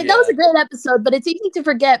 Like, that was a great episode, but it's easy to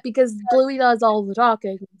forget because Bluey does all the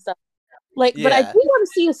talking and stuff. Like, but I do want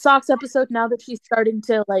to see a Socks episode now that she's starting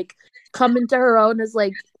to, like, come into her own as,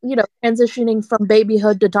 like, transitioning from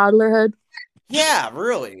babyhood to toddlerhood. Yeah,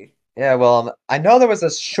 really. Yeah, well, I know there was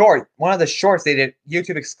one of the shorts they did,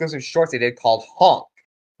 YouTube exclusive shorts they did called Honk,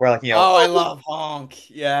 where like Oh, I love Honk.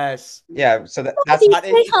 Yes. Yeah, so that's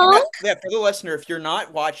Honk. Yeah, for the listener, if you're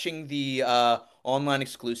not watching the online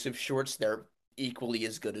exclusive shorts, they're equally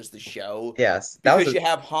as good as the show. Yes, because you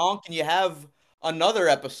have Honk and you have another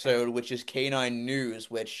episode which is Canine News,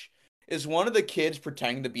 which is one of the kids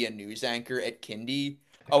pretending to be a news anchor at Kindy.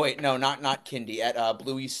 Oh wait, no, not Kindy, at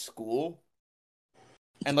Bluey's school.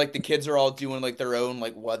 And like the kids are all doing like their own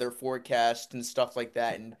like weather forecast and stuff like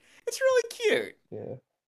that, and it's really cute. Yeah.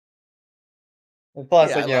 And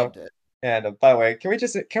plus, I loved it. And by the way, can we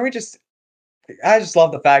just? I just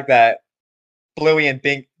love the fact that Bluey and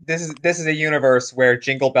Bing. This is a universe where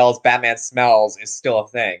Jingle Bells Batman Smells is still a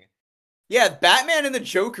thing. Yeah, Batman and the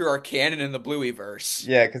Joker are canon in the Blueyverse.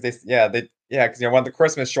 Yeah, because one of the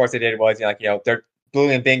Christmas shorts they did was they're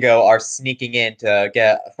Bluey and Bingo are sneaking in to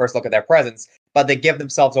get a first look at their presents, but they give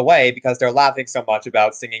themselves away because they're laughing so much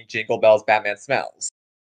about singing Jingle Bells Batman Smells.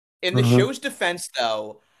 In the show's defense,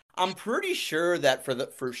 though, I'm pretty sure that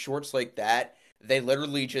for shorts like that, they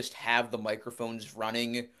literally just have the microphones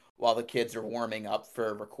running while the kids are warming up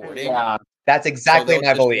for recording. Yeah, that's exactly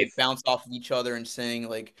my belief. Like, bounce off of each other and sing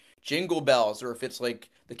like Jingle Bells, or if it's like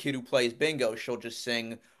the kid who plays Bingo, she'll just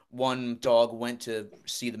sing "One Dog Went to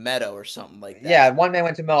See the Meadow" or something like that. Yeah, One Man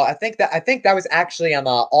Went to Meadow. I think that was actually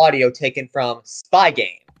audio taken from Spy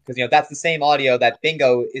Game, because that's the same audio that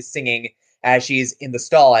Bingo is singing as she's in the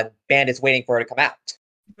stall and Bandit's waiting for her to come out.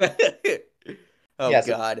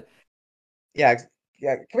 God. Yeah.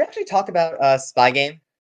 Can we actually talk about Spy Game?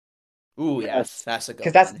 Ooh, yes, that's a good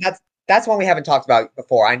one. Because that's one we haven't talked about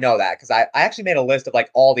before. I know that because I actually made a list of like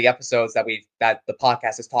all the episodes that the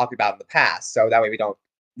podcast has talked about in the past, so that way we don't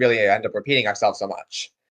really end up repeating ourselves so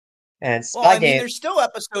much. And Spy Game, there's still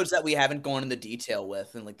episodes that we haven't gone into detail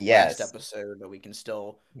with, and like the last episode that we can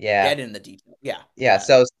still get in the detail.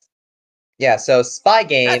 So Spy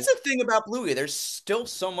Game. That's the thing about Bluey. There's still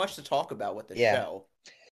so much to talk about with the show.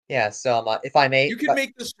 Yeah, so if I may, you could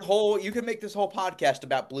make this whole podcast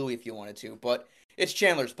about Bluey if you wanted to, but it's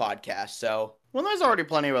Chandler's podcast, so there's already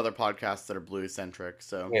plenty of other podcasts that are Bluey centric.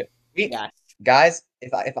 So guys,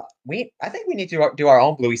 I think we need to do our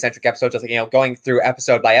own Bluey centric episode, just like going through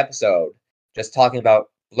episode by episode, just talking about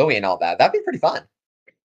Bluey and all that. That'd be pretty fun.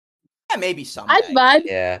 Yeah, maybe someday. I'd vibe.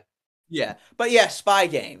 Yeah. Yeah, but Spy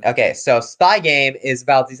Game. Okay, so Spy Game is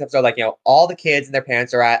about these episodes, like all the kids and their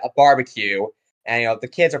parents are at a barbecue. And, the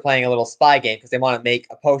kids are playing a little spy game because they want to make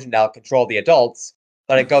a potion that'll control the adults.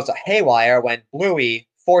 But it goes haywire when Bluey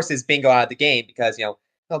forces Bingo out of the game because,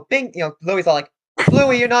 Bluey's all like,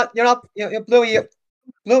 Bluey,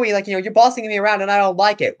 Bluey, like, you're bossing me around and I don't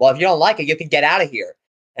like it. Well, if you don't like it, you can get out of here.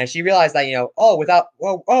 And she realized that,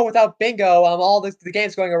 without Bingo, all the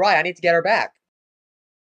game's going awry. I need to get her back.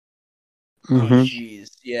 Mm-hmm. Oh,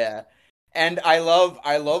 jeez, yeah. And I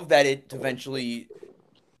love that it eventually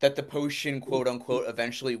that the potion, quote unquote,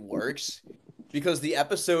 eventually works, because the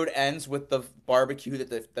episode ends with the barbecue that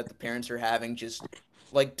the parents are having just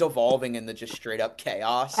like devolving into just straight up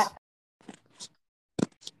chaos.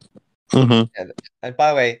 Mm-hmm. And by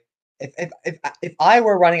the way, if I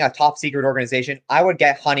were running a top secret organization, I would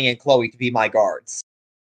get Honey and Chloe to be my guards.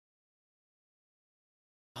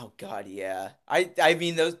 Oh God, yeah. I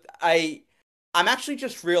mean those I'm actually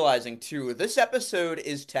just realizing too, this episode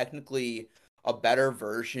is technically a better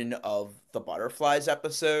version of the Butterflies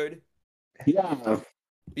episode Yeah.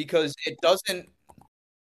 because it doesn't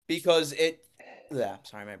because it yeah,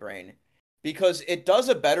 sorry, my brain. Because it does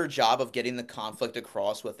a better job of getting the conflict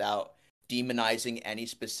across without demonizing any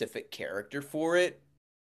specific character for it.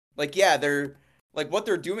 Like, yeah, they're like what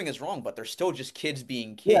they're doing is wrong, but they're still just kids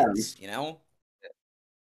being kids, you know?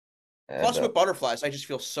 Plus, And with Butterflies, I just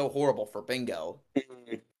feel so horrible for Bingo.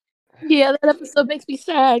 Yeah, that episode makes me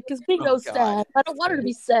sad because Bingo's God. sad. I don't want her to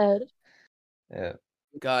be sad. yeah.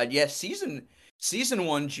 God, yeah, season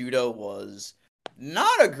one Judo was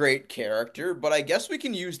not a great character, but I guess we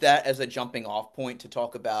can use that as a jumping off point to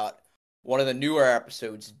talk about one of the newer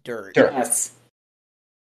episodes, Dirt. Yes.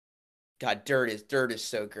 God, Dirt is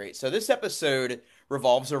so great. So this episode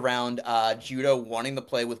revolves around Judo wanting to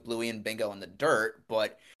play with Bluey and Bingo in the dirt,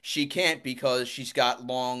 but she can't because she's got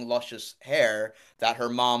long, luscious hair that her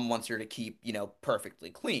mom wants her to keep, perfectly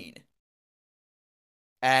clean.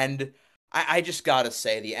 And I just gotta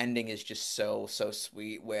say, the ending is just so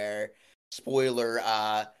sweet. Where, spoiler,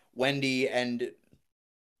 Wendy and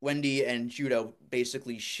Judo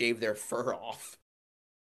basically shave their fur off.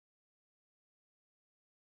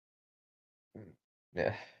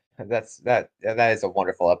 Yeah, that is a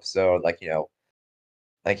wonderful episode.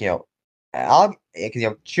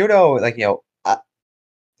 Judo,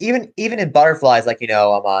 even in Butterflies,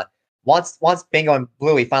 once Bingo and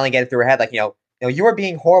Bluey finally get it through her head, you were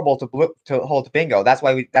being horrible to Bingo. That's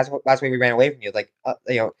why we ran away from you.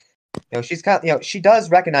 She does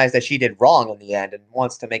recognize that she did wrong in the end and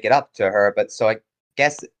wants to make it up to her. But so I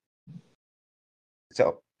guess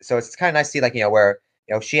so it's kind of nice to see where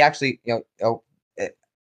she actually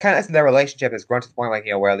kind of their relationship has grown to the point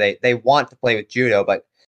where they want to play with Judo, but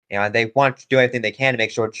they want to do everything they can to make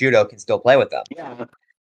sure Judo can still play with them. Yeah.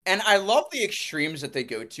 And I love the extremes that they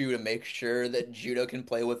go to make sure that Judo can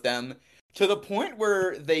play with them, to the point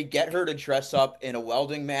where they get her to dress up in a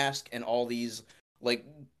welding mask and all these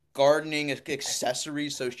gardening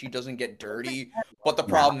accessories so she doesn't get dirty. But the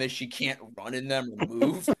problem is she can't run in them or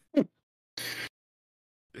move.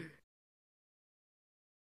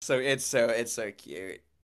 So it's so cute.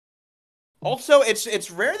 Also, it's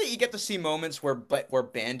rare that you get to see moments where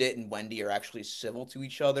Bandit and Wendy are actually civil to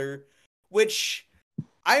each other, which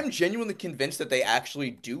I am genuinely convinced that they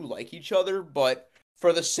actually do like each other, but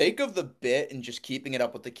for the sake of the bit and just keeping it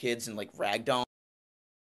up with the kids and ragdoll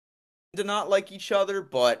to not like each other,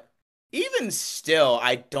 but even still,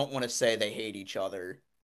 I don't want to say they hate each other.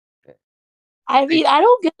 I mean, I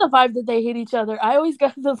don't get the vibe that they hate each other. I always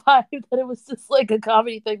got the vibe that it was just a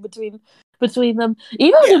comedy thing between them.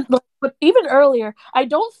 Even earlier, I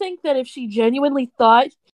don't think that if she genuinely thought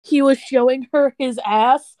he was showing her his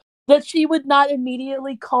ass, that she would not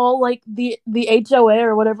immediately call the HOA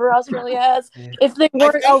or whatever Australia has if they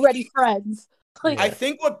weren't already friends. I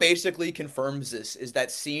think what basically confirms this is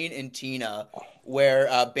that scene in Tina where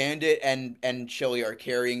Bandit and Chili are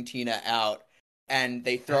carrying Tina out, and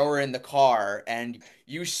they throw her in the car, and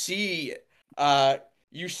you see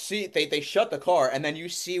they shut the car, and then you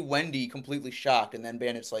see Wendy completely shocked, and then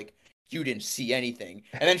Bandit's like, "You didn't see anything,"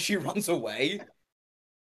 and then she runs away.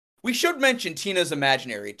 We should mention Tina's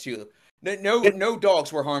imaginary too. No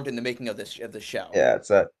dogs were harmed in the making of the show. Yeah,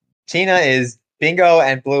 Tina is Bingo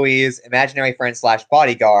and Bluey's imaginary friend /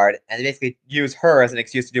 bodyguard, and they basically use her as an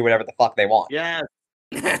excuse to do whatever the fuck they want. Yeah.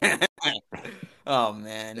 Oh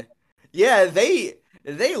man. Yeah, they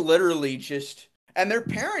literally just, and their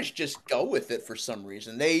parents just go with it for some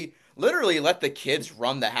reason. They literally let the kids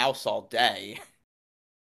run the house all day.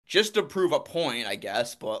 Just to prove a point, I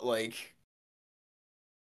guess, but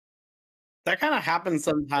that kind of happens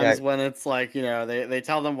sometimes when it's they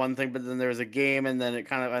tell them one thing, but then there's a game, and then it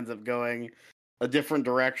kind of ends up going a different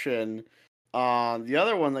direction. The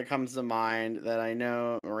other one that comes to mind that I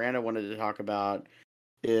know Miranda wanted to talk about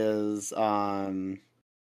is that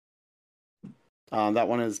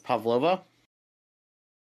one is Pavlova.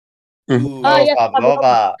 Yes,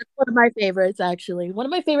 Pavlova. That's one of my favorites, actually. One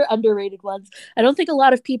of my favorite underrated ones. I don't think a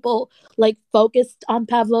lot of people focused on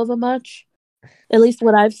Pavlova much. At least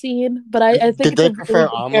what I've seen, but I think did they prefer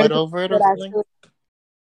omelet over it or something?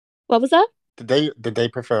 What was that? Did they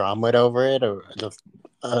prefer omelet over it, or just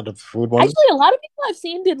the food one? Actually, a lot of people I've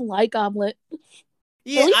seen didn't like omelet.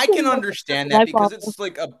 Yeah, I can understand that because omelet. it's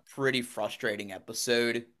like a pretty frustrating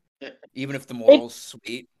episode, even if the moral's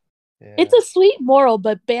sweet. Yeah. It's a sweet moral,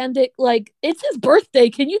 but Bandit, like, it's his birthday.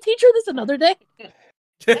 Can you teach her this another day?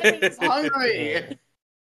 He's hungry.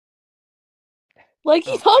 Like,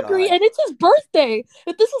 he's hungry, and it's his birthday.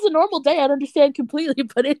 If this was a normal day, I'd understand completely,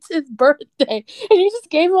 but it's his birthday. And you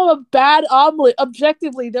just gave him a bad omelet,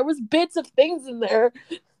 objectively. There was bits of things in there.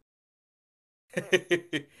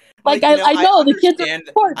 Like, I know the kids are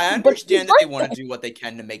important, I understand that they want to do what they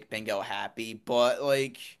can to make Bingo happy, but,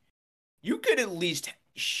 like, you could at least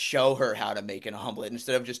show her how to make an omelet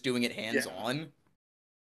instead of just doing it hands-on.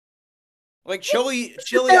 Like, chili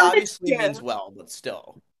obviously means well, but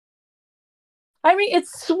still. I mean,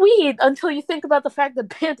 it's sweet until you think about the fact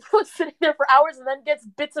that Bandit was sitting there for hours and then gets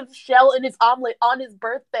bits of shell in his omelet on his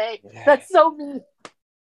birthday. Yeah. That's so mean.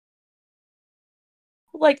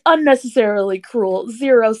 Like, unnecessarily cruel.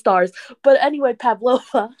 0 stars. But anyway,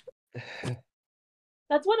 Pavlova.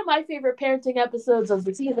 That's one of my favorite parenting episodes of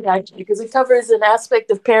the season, actually, because it covers an aspect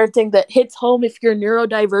of parenting that hits home if you're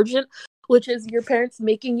neurodivergent, which is your parents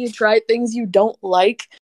making you try things you don't like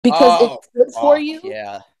because it's good for you.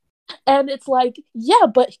 Yeah. And it's like, yeah,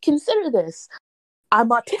 but consider this. I'm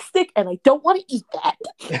autistic and I don't want to eat that.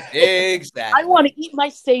 Exactly. I want to eat my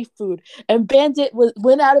safe food. And Bandit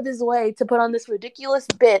went out of his way to put on this ridiculous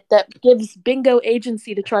bit that gives Bingo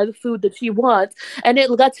agency to try the food that she wants. And it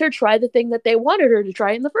lets her try the thing that they wanted her to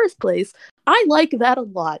try in the first place. I like that a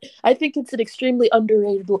lot. I think it's an extremely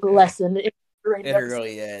underrated lesson. It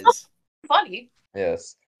really is. Funny.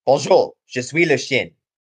 Yes. Bonjour, je suis le chien.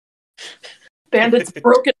 Bandit's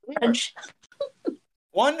broken French.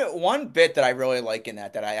 One bit that I really like in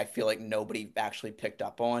that I feel like nobody actually picked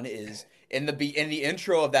up on is in the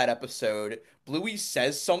intro of that episode, Bluey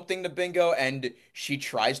says something to Bingo and she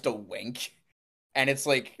tries to wink, and it's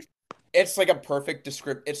like a perfect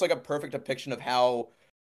depiction of how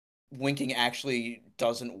winking actually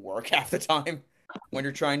doesn't work half the time when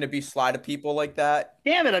you're trying to be sly to people like that.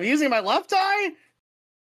 Damn it! I'm using my left eye.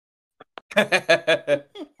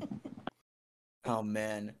 Oh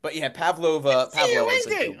man, but yeah, Pavlova.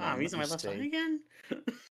 I'm using my left eye again.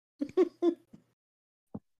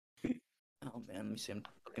 Oh man, let me see. I'm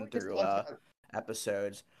looking through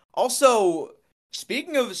episodes. Also,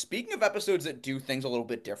 speaking of episodes that do things a little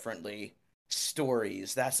bit differently,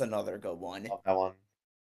 stories. That's another good one. Love that one.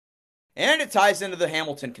 And it ties into the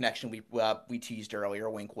Hamilton connection we teased earlier.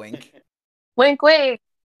 Wink, wink. Wink, wink.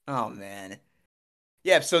 Oh man,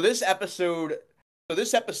 yeah. So this episode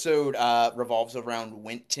revolves around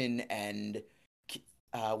Winton and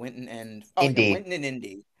Indy. Winton and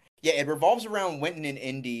Indy. Yeah, it revolves around Winton and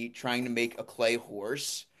Indy trying to make a clay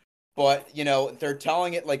horse, but they're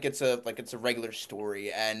telling it like it's a regular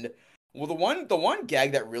story. And well, the one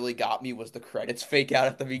gag that really got me was the credits fake out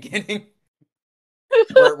at the beginning,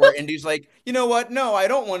 where Indy's like, you know what? No, I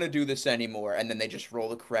don't want to do this anymore, and then they just roll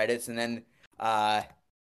the credits, and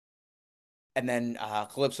then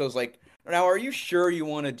Calypso's like, now, are you sure you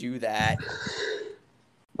want to do that?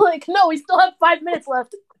 Like, no, we still have 5 minutes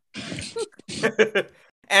left.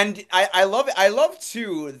 And I love it. I love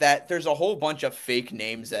too that there's a whole bunch of fake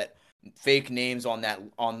names in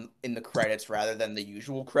the credits rather than the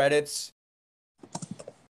usual credits.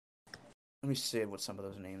 Let me see what some of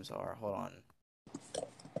those names are. Hold on.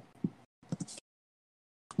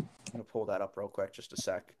 I'm gonna pull that up real quick, just a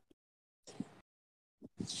sec.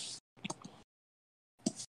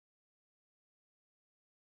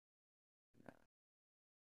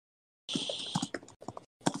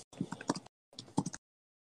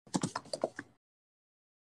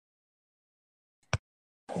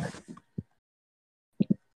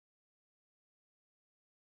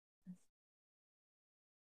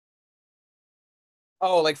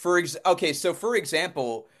 Oh, like for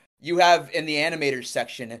example, you have in the animators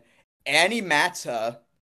section, Annie Mata,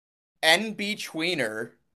 NB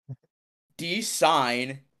Tweener, D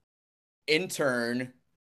Sign, Intern,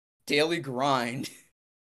 Daily Grind,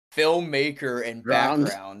 Filmmaker, and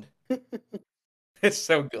Background. It's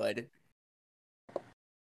so good.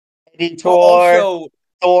 Editor,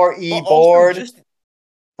 Thor E Board,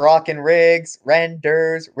 Brock and Riggs,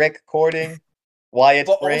 Renders, Rick Cording, Wyatt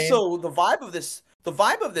But Brain. also the vibe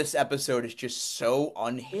of this episode is just so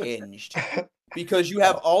unhinged. Because you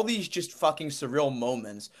have all these just fucking surreal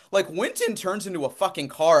moments. Like, Winton turns into a fucking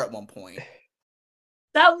car at one point.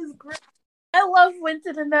 That was great. I love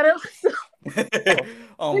Winton in that episode.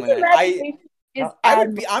 Oh man,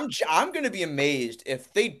 I'm gonna be amazed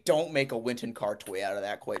if they don't make a Winton car toy out of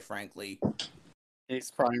that. Quite frankly. He's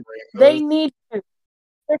prime They need to.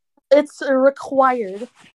 It's required.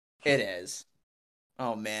 It is.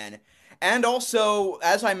 Oh man. And also,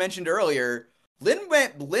 as I mentioned earlier,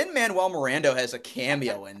 Lin-Manuel Miranda has a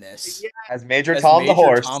cameo in this. As Major Tom the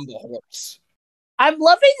Horse. Tom the Horse. I'm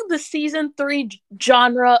loving the season 3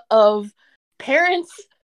 genre of parents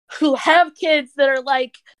who have kids that are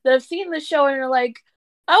like that have seen the show and are like,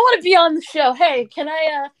 I want to be on the show. Hey, can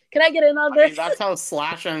I get in on this? I mean, that's how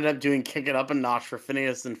Slash ended up doing Kick It Up a Notch for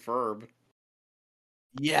Phineas and Ferb.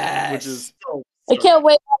 Yes. Which is so I can't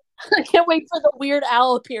wait. I can't wait for the Weird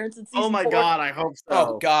Al appearance in season 4. Oh my god, I hope so.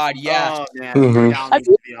 Oh god, yes. Oh man,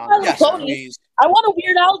 Mhm. Yes, please. I want a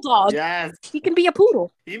Weird Al dog. Yes. He can be a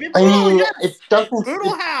poodle. He be I mean, yes. it doesn't.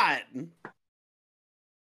 Poodle hat.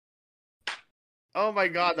 Oh my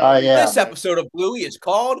god. Oh, yeah. This episode of Bluey is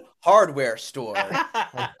called Hardware Store.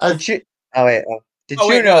 Did you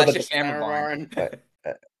know that's that just Hammer Barn.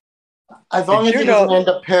 As long as you he know- doesn't end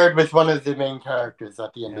up paired with one of the main characters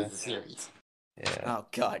at the end of the series. Yeah. Oh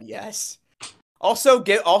god, yes. Also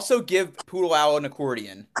give Poodle Owl an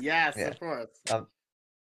accordion. Yes, Yeah. of course.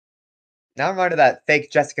 Now I'm reminded of that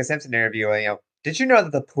fake Jessica Simpson interview. Did you know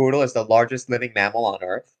that the poodle is the largest living mammal on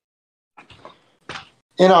Earth?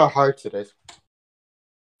 In our hearts, it is.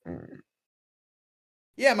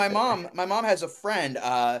 Yeah, my mom has a friend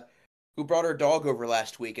who brought her dog over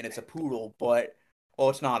last week, and it's a poodle, but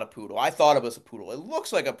it's not a poodle. I thought it was a poodle. It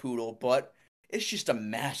looks like a poodle, but it's just a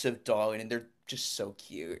massive dog, and they're just so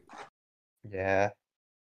cute. Yeah.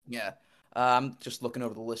 Yeah. I'm just looking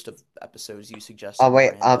over the list of episodes you suggested. Oh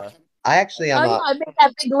wait, Miranda. I actually am. I made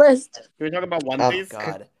that big list. Can we talk about Oh onesies?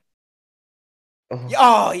 god.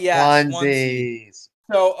 Oh yes, onesies.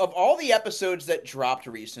 So of all the episodes that dropped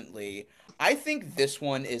recently, I think this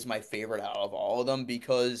one is my favorite out of all of them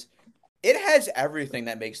because it has everything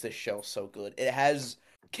that makes this show so good. It has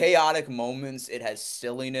chaotic moments, it has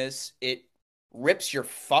silliness, it rips your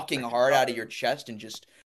fucking heart out of your chest and just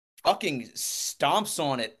fucking stomps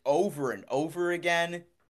on it over and over again.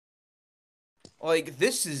 Like,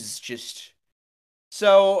 this is just...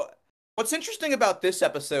 So, what's interesting about this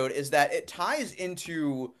episode is that it ties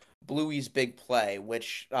into Bluey's big play,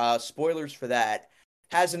 which, spoilers for that,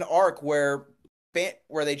 has an arc where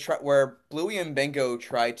Bluey and Bingo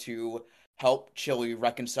try to help Chili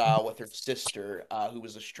reconcile with her sister, who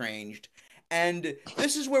was estranged. And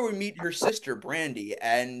this is where we meet her sister, Brandy,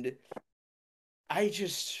 and I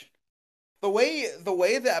just... The way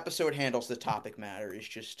the episode handles the topic matter is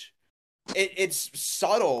just... It's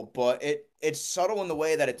subtle, but it's subtle in the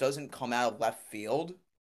way that it doesn't come out of left field.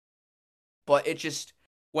 But it just...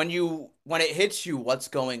 When it hits you what's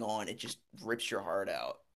going on, it just rips your heart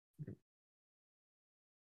out.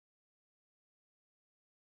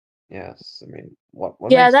 Yes, I mean, what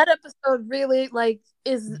Yeah, makes- that episode really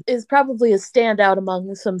is probably a standout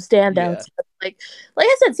among some standouts. Yeah. Like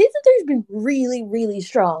I said, season 3's been really, really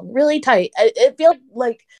strong, really tight. It feels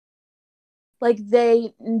like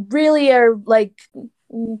they really are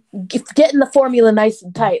getting the formula nice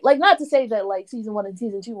and tight. Like, not to say that like season 1 and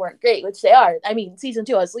season 2 weren't great, which they are. I mean, season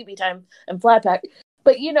 2 has Sleepy Time and Flat Pack,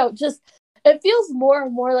 but just it feels more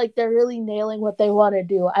and more like they're really nailing what they want to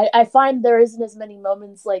do. I find there isn't as many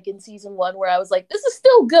moments like in season 1 where I was like, this is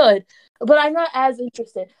still good, but I'm not as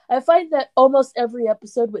interested. I find that almost every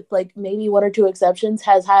episode, with like maybe 1 or 2 exceptions,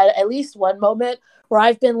 has had at least one moment where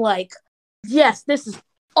I've been like, yes, this is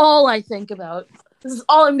all I think about. This is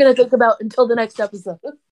all I'm going to think about until the next episode.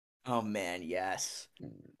 Oh man, yes.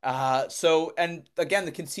 So, and again,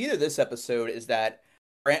 the conceit of this episode is that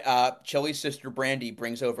Chili's sister Brandy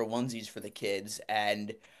brings over onesies for the kids,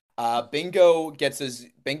 and Bingo gets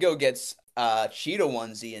cheetah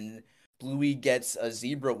onesie, and Bluey gets a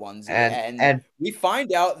zebra onesie, and we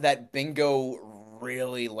find out that Bingo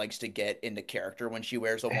really likes to get into character when she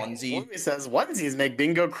wears a onesie. Bluey says onesies make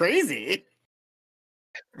Bingo crazy.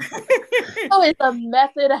 Oh, it's a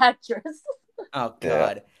method actress. Oh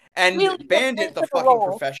god. And Really Bandit, the into the fucking role.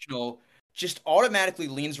 professional, just automatically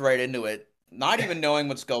leans right into it, not even knowing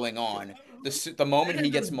what's going on. The moment he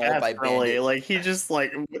gets mauled by Really, Bandit. like he just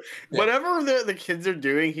like whatever the kids are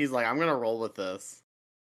doing, he's like, I'm gonna roll with this.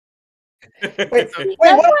 Wait, That's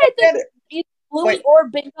why I think either Bluey Wait. or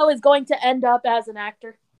Bingo is going to end up as an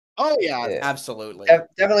actor. Oh yeah, Yeah. Absolutely.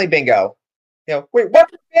 Definitely Bingo. Wait, what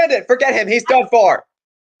Bandit? Forget him. He's done for.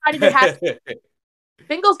 Why do they have to?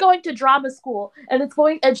 Bingo's going to drama school, and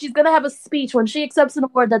she's gonna have a speech when she accepts an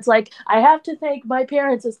award that's like, I have to thank my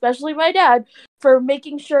parents, especially my dad, for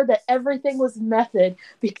making sure that everything was method,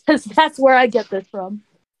 because that's where I get this from.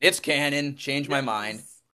 It's canon. Change my mind.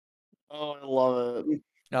 Oh, I love it.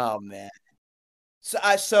 Oh man.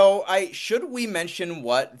 So should we mention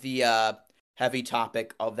what the heavy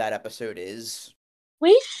topic of that episode is?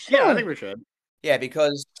 We should. Yeah, I think we should. Yeah,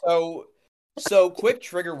 because so quick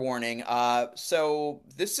trigger warning. So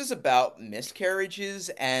this is about miscarriages,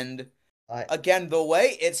 and again, the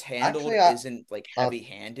way it's handled isn't like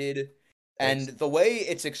heavy-handed, and the way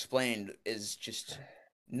it's explained is just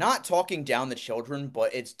not talking down the children,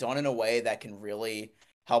 but it's done in a way that can really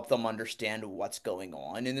help them understand what's going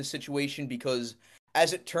on in this situation, because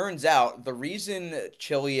as it turns out, the reason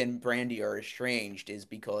Chili and Brandy are estranged is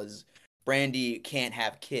because Brandy can't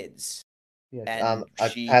have kids. Yes. And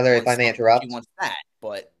Tyler, if I may interrupt. She wants that,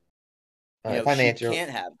 but she can't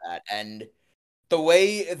have that. And the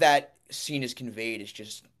way that scene is conveyed is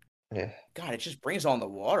just, God, it just brings on the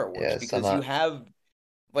waterworks, because you have,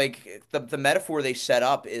 like, the metaphor they set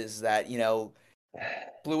up is that,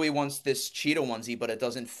 Bluey wants this cheetah onesie, but it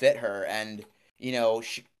doesn't fit her, and,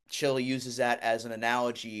 Chili uses that as an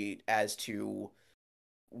analogy as to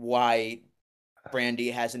why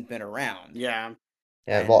Brandy hasn't been around. Yeah.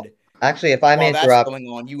 Yeah, well, actually, if I may interrupt. While that's going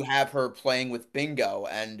on, you have her playing with Bingo,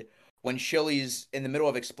 and when Chili's in the middle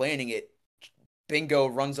of explaining it, Bingo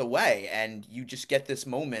runs away, and you just get this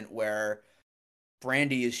moment where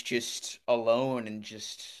Brandy is just alone and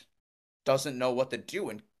just doesn't know what to do.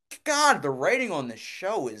 And God, the writing on this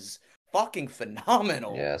show is fucking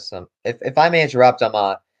phenomenal. Yes. If I may interrupt,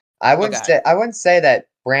 I wouldn't say that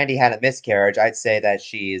Brandy had a miscarriage. I'd say that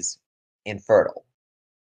she's infertile.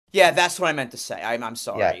 Yeah, that's what I meant to say. I'm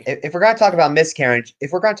sorry. Yeah, if we're going to talk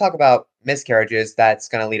about miscarriages, that's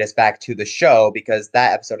going to lead us back to the show, because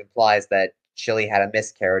that episode implies that Chili had a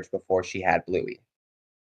miscarriage before she had Bluey.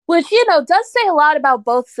 Which, does say a lot about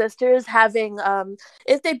both sisters having,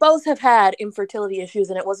 if they both have had infertility issues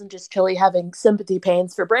and it wasn't just Chili having sympathy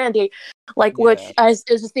pains for Brandy, which is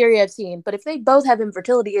a theory I've seen, but if they both have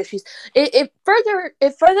infertility issues, it further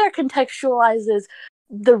contextualizes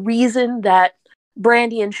the reason that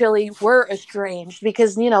Brandy and Chili were estranged,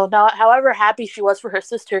 because, not, however happy she was for her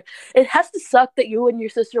sister, it has to suck that you and your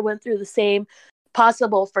sister went through the same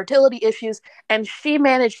possible fertility issues, and she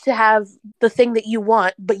managed to have the thing that you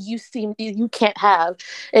want, but you can't have.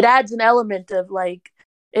 It adds an element of, like,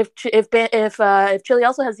 if Chili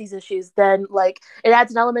also has these issues, then, like, it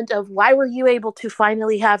adds an element of, why were you able to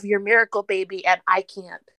finally have your miracle baby and I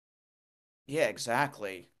can't? Yeah,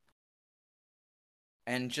 exactly.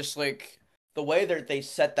 And just, like, the way that they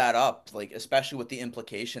set that up, like, especially with the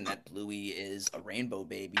implication that Bluey is a rainbow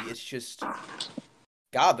baby, it's just,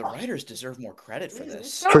 God, the writers deserve more credit for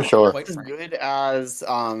this. For sure. As good as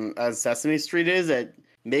Sesame Street is at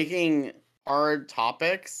making hard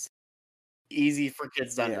topics easy for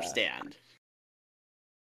kids to understand.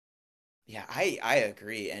 Yeah, I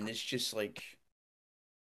agree, and it's just like,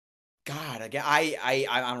 God, again,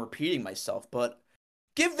 I'm repeating myself, but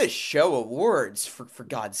give this show awards for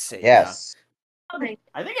God's sake. Yes. I think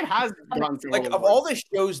it has done some like, of all the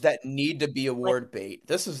shows that need to be award bait,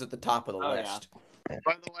 this is at the top of the list. Yeah.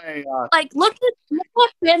 By the way, look at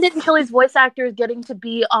Bandit and Chili's voice actors getting to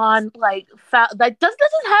be on, like, that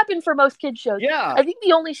doesn't happen for most kids shows. Yeah. I think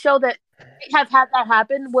the only show that have had that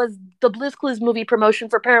happen was the Blue's Clues movie promotion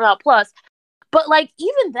for Paramount Plus. But, like,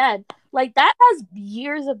 even then, like, that has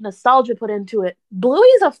years of nostalgia put into it. Bluey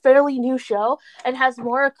is a fairly new show and has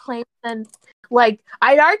more acclaim than, like,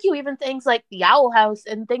 I'd argue even things like The Owl House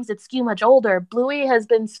and things that skew much older. Bluey has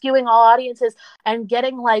been skewing all audiences and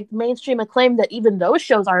getting, like, mainstream acclaim that even those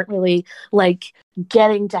shows aren't really, like,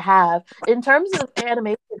 getting to have. In terms of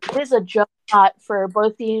animation, it is a jump shot for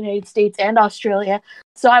both the United States and Australia.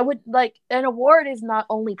 So I would, like, an award is not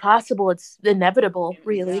only possible, it's inevitable,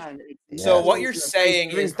 really. So what you're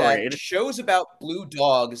saying is that shows about blue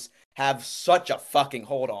dogs have such a fucking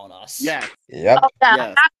hold on us. Yeah. Yep. Oh,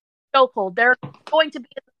 yeah. So cold. They're going to be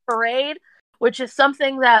in the parade, which is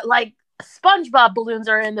something that, like, SpongeBob balloons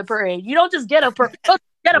are in the parade. You don't just get a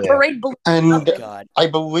parade balloon. And God. I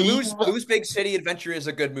believe Blue's Big City Adventure is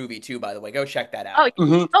a good movie too, by the way. Go check that out.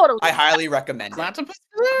 Oh, totally. I highly recommend it.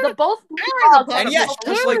 The both dogs. And yes,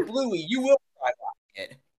 just like Bluey, you will cry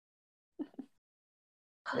watching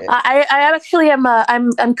it. I actually am.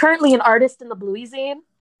 I'm currently an artist in the Bluey zine.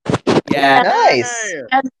 Yeah, nice.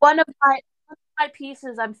 And one of my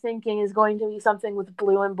pieces I'm thinking is going to be something with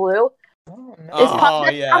blue and blue.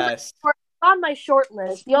 Yes. It's on my short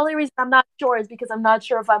list. The only reason I'm not sure is because I'm not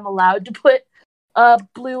sure if I'm allowed to put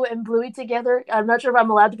Blue and Bluey together. I'm not sure if I'm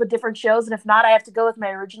allowed to put different shows, and if not, I have to go with my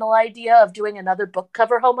original idea of doing another book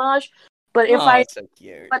cover homage. But if so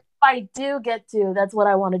cute. But if I do get to, that's what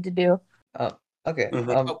I wanted to do. Oh, okay.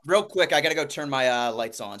 Real quick, I gotta go turn my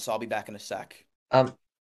lights on, so I'll be back in a sec.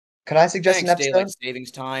 Could I suggest an episode? Daylight savings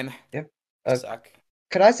time. Yep. Suck.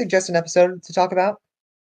 Could I suggest an episode to talk about?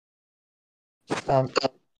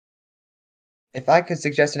 If I could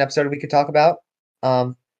suggest an episode we could talk about,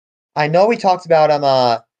 I know we talked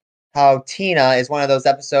about how Tina is one of those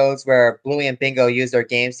episodes where Bluey and Bingo use their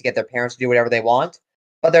games to get their parents to do whatever they want.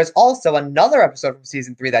 But there's also another episode from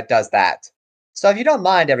season 3 that does that. So if you don't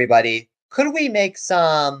mind, everybody, could we make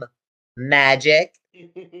some magic?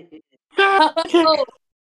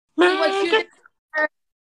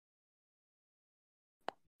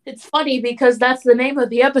 It's funny because that's the name of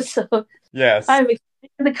the episode. Yes. I'm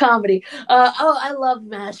the comedy. I love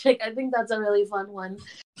magic. I think that's a really fun one.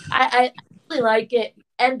 I really like it,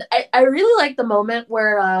 and I really like the moment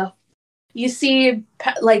where you see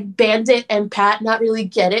like Bandit and Pat not really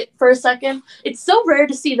get it for a second. It's so rare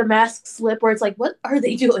to see the mask slip where it's like, what are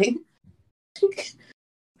they doing?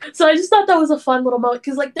 So I just thought that was a fun little moment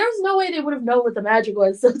because like there's no way they would have known what the magic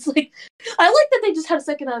was. So it's like I like that they just had a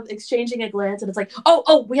second of exchanging a glance and it's like,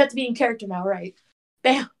 oh, we have to be in character now, right?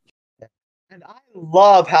 Bam. And I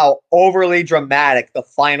love how overly dramatic the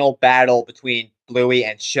final battle between Bluey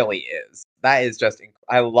and Chili is. That is just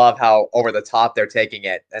I love how over the top they're taking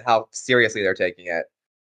it and how seriously they're taking it.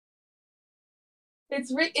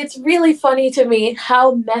 It's really funny to me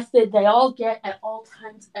how method they all get at all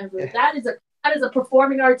times ever. Yeah. That is a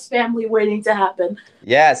performing arts family waiting to happen.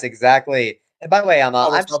 Yes, exactly. And by the way, I'm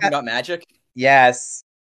talking about magic. Yes.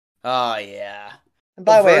 Oh yeah. And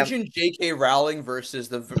by the way, Virgin J.K. Rowling versus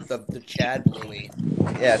the Chad Bluey.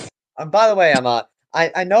 Yes. By the way,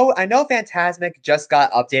 I know Fantasmic just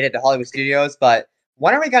got updated to Hollywood Studios, but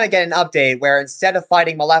when are we gonna get an update where instead of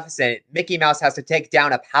fighting Maleficent, Mickey Mouse has to take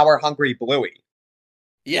down a power-hungry Bluey?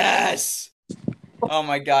 Yes. Oh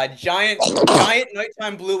my God! Giant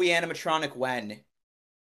nighttime Bluey animatronic when.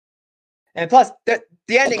 And plus, the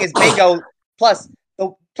ending is Bingo. Plus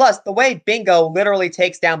the way Bingo literally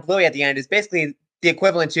takes down Bluey at the end is basically the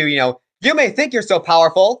equivalent to you may think you're so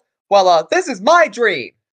powerful. Well, this is my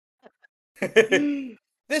dream.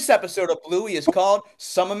 This episode of Bluey is called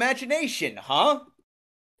Some Imagination, huh?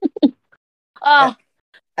 And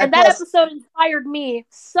that episode inspired me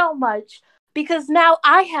so much. Because now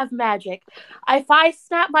I have magic. If I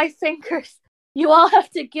snap my fingers, you all have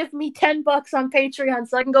to give me $10 on Patreon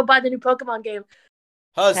so I can go buy the new Pokemon game.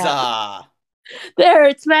 Huzzah! There,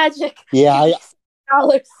 it's magic. Yeah,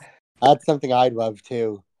 $10. That's something I'd love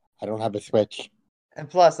too. I don't have a Switch. And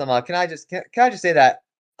plus, can I just say that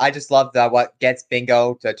I just love that what gets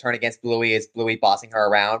Bingo to turn against Bluey is Bluey bossing her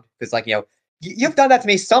around because you've done that to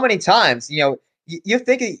me so many times. You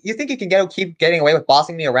think you can keep getting away with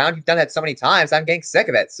bossing me around? You've done that so many times. I'm getting sick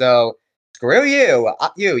of it. So screw you.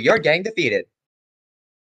 You're getting defeated.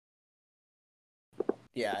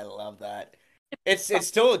 Yeah, I love that. It's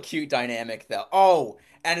still a cute dynamic though. Oh,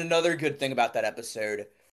 and another good thing about that episode,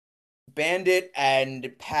 Bandit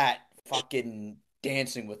and Pat fucking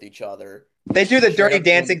dancing with each other. They do the dirty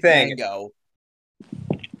dancing thing.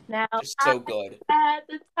 Now, just so good.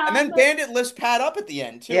 And then Bandit lifts Pat up at the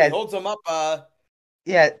end too. Yeah. He holds him up.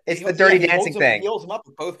 Yeah, it's the dirty dancing thing. He holds him up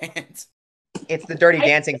with both hands. It's the dirty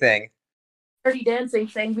dancing thing. Dirty dancing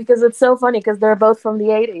thing because it's so funny because they're both from the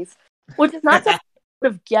 80s, which is not something I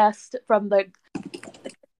would have guessed from the.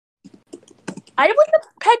 I would have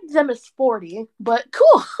pegged them as 40, but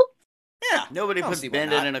cool. Yeah, nobody puts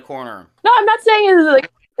Bandit in a corner. No, I'm not saying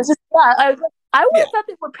it's just I would have thought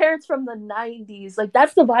they were parents from the 90s. Like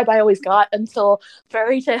that's the vibe I always got until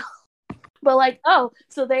Fairy Tale. But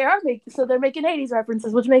so they're making 80s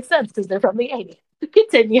references, which makes sense because they're from the 80s.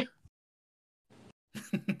 Continue.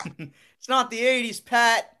 It's not the 80s,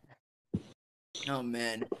 Pat. Oh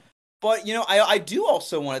man. But I do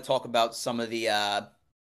also want to talk about some of the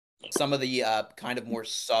kind of more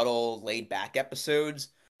subtle, laid back episodes.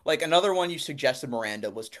 Like another one you suggested, Miranda,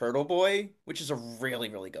 was Turtle Boy, which is a really,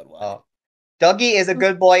 really good one. Oh. Dougie is a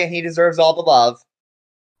good boy and he deserves all the love.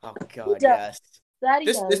 Oh God, yes.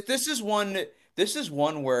 This is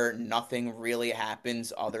one where nothing really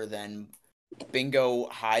happens other than Bingo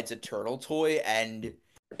hides a turtle toy, and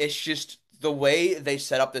it's just the way they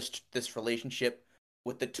set up this relationship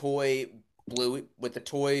with the toy Bluey, with the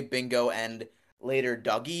toy Bingo, and later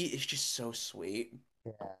Dougie is just so sweet.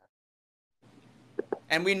 Yeah.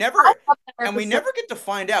 And we never get to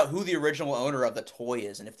find out who the original owner of the toy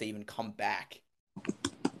is and if they even come back.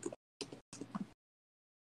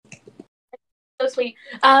 So sweet.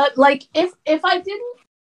 If I didn't,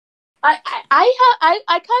 I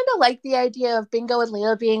kind of like the idea of Bingo and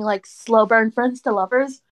Leela being like slow burn friends to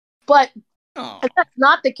lovers, but if that's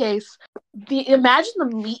not the case, imagine the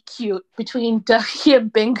meet cute between Dougie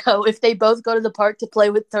and Bingo if they both go to the park to play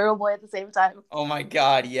with Turtle Boy at the same time. Oh my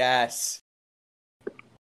God, yes.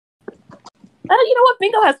 You know what?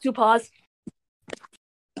 Bingo has 2 paws.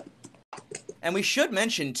 And we should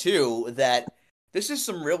mention, too, that this is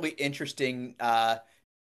some really interesting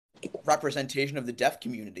representation of the deaf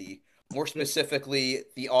community, more specifically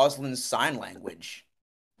the Auslan Sign Language.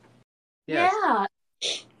 Yes.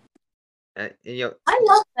 Yeah, You know, I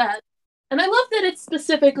love that. And I love that it's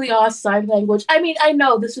specifically Oz sign language. I mean, I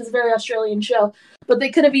know this is a very Australian show, but they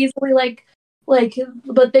could have easily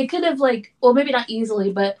but they could have well, maybe not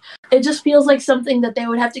easily, but it just feels like something that they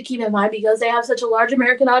would have to keep in mind because they have such a large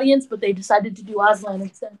American audience, but they decided to do Auslan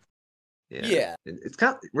instead. Yeah.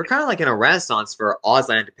 We're kind of like in a renaissance for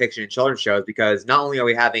Auslan depiction in children's shows because not only are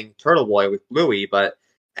we having Turtle Boy with Bluey, but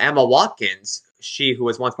Emma Watkins, she who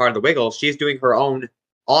was once part of the Wiggles, she's doing her own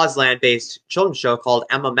Auslan-based children's show called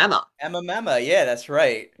Emma Memma. Emma Memma, yeah, that's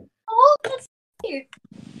right. Oh, that's cute.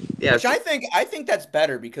 Yeah, Which I think that's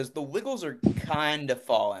better because the Wiggles are kind of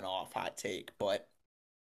falling off. Hot take, but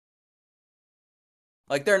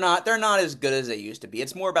like they're not as good as they used to be.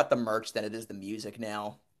 It's more about the merch than it is the music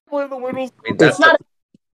now. Play the Wiggles. I mean, that's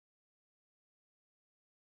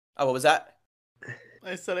Oh, what was that?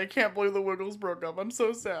 I said I can't believe the Wiggles broke up. I'm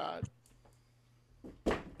so sad.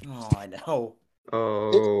 Oh, I know.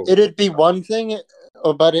 Oh, It'd be one thing,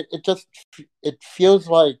 but it feels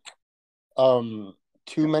like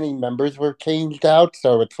too many members were changed out,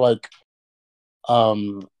 so it's like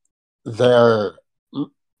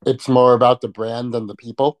it's more about the brand than the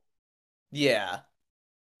people. Yeah.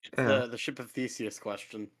 The Ship of Theseus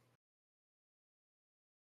question.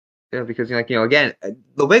 yeah, because again,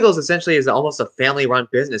 the Wiggles essentially is almost a family-run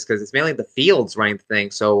business because it's mainly the Fields running the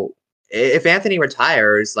thing. So if Anthony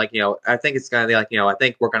retires, I think it's gonna be I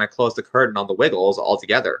think we're gonna close the curtain on the Wiggles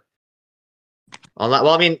altogether. Well,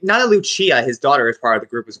 I mean, Nana Lucia, his daughter, is part of the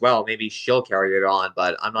group as well. Maybe she'll carry it on,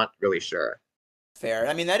 but I'm not really sure. Fair.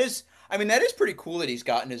 I mean, that is pretty cool that he's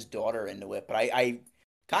gotten his daughter into it, but I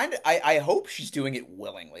hope she's doing it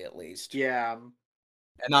willingly at least. Yeah.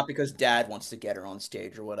 And not because Dad wants to get her on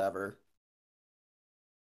stage or whatever.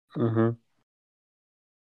 Mm-hmm.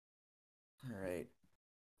 All right.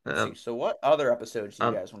 Let's see. So what other episodes do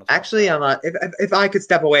you guys want to talk actually, about? if I could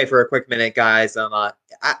step away for a quick minute, guys, I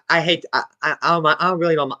hate to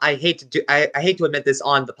admit this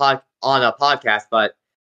on a podcast, but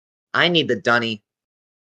I need the dunny.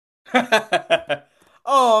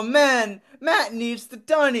 Oh man, Matt needs the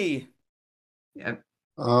dunny. Yeah.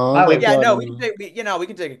 Oh, wait, Yeah, no, God. we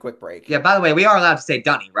can take a quick break. Yeah. By the way, we are allowed to say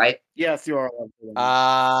dunny, right? Yes, you are allowed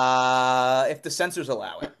to. If the censors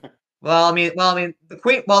allow it. Well, I mean, the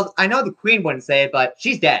Queen. Well, I know the Queen wouldn't say it, but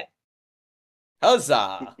she's dead.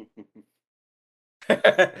 Huzzah!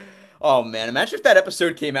 Oh man, imagine if that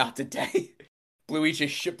episode came out today. Bluey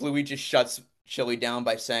just shuts Chili down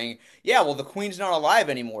by saying, "Yeah, well, the Queen's not alive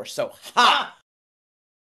anymore, so ha."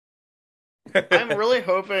 I'm really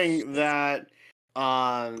hoping that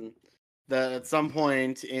that at some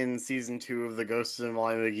point in season 2 of The Ghost of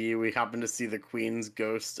Molly McGee, we happen to see the Queen's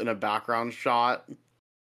ghost in a background shot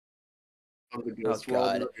of the ghost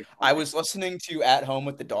world. I was listening to At Home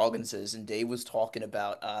with the Dogginses, and Dave was talking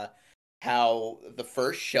about how the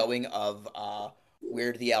first showing of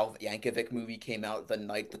Weird the Al Yankovic movie came out the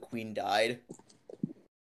night the Queen died.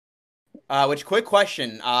 Which, quick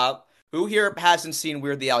question, who here hasn't seen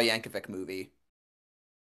Weird the Al Yankovic movie?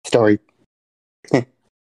 Story.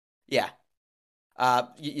 Yeah.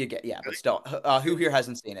 You get, yeah, but still, who here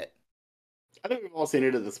hasn't seen it? I think we've all seen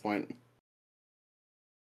it at this point.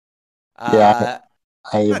 Yeah.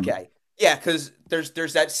 Okay. Yeah, because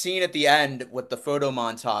there's that scene at the end with the photo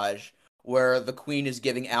montage where the Queen is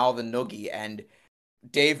giving Al the noogie, and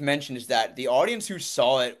Dave mentions that the audience who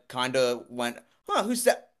saw it kind of went, "Huh, who's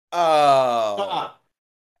that?" Oh.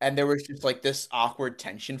 And there was just like this awkward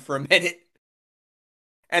tension for a minute.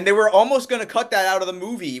 And they were almost going to cut that out of the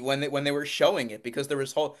movie when they were showing it because there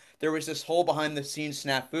was this whole behind the scenes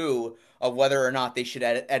snafu of whether or not they should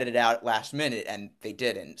edit it out last minute, and they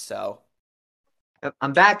didn't. So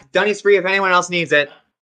I'm back. Dunny's free if anyone else needs it.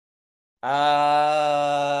 I'll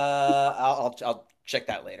check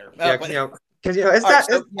that later. Yeah, because it's right,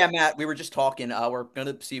 that. yeah, Matt, we were just talking. We're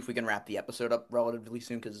gonna see if we can wrap the episode up relatively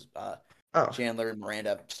soon because Chandler and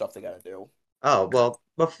Miranda have stuff they gotta do. Oh, well,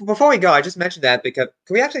 before we go, I just mentioned that because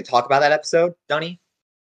can we actually talk about that episode, Dunny?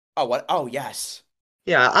 Oh, what? Oh, yes.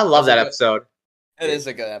 Yeah, I love that episode. It is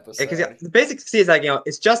a good episode. Because the basic scene is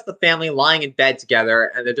it's just the family lying in bed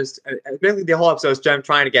together, and they're just basically the whole episode is Jem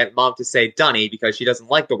trying to get Mom to say Dunny because she doesn't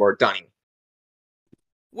like the word Dunny.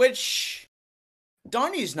 Which,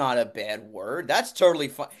 Dunny's not a bad word. That's totally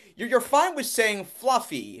fine. You're fine with saying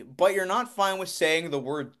fluffy, but you're not fine with saying the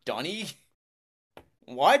word Dunny?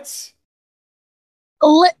 What?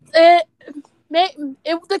 The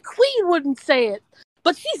Queen wouldn't say it,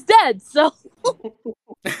 but she's dead, so.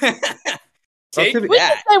 Take We can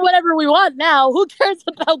that. say whatever we want now. Who cares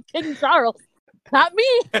about King Charles? Not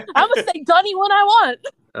me. I'm gonna say Dunny when I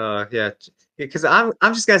want. Yeah, because I'm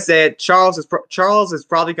just gonna say it. Charles is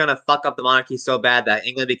probably gonna fuck up the monarchy so bad that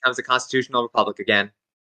England becomes a constitutional republic again.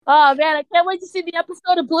 Oh man, I can't wait to see the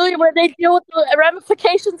episode of Bluey where they deal with the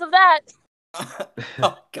ramifications of that.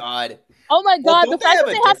 Oh God. Oh my Well, God, don't the fact they have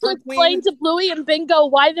that a they have to different explain queen? to Bluey and Bingo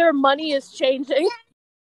why their money is changing.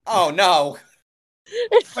 Oh no.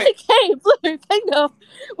 It's like, hey, Bluey, Bingo,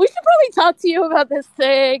 we should probably talk to you about this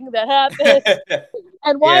thing that happened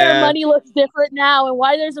and why our Yeah. money looks different now and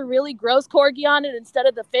why there's a really gross corgi on it instead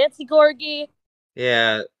of the fancy corgi.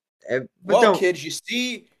 Yeah. But Well, don't. kids, you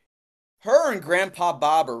see, her and Grandpa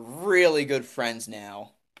Bob are really good friends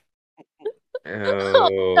now.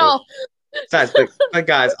 Oh. No, Besides, but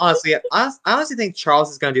guys, honestly, I honestly think Charles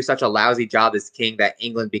is going to do such a lousy job as king that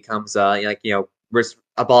England becomes,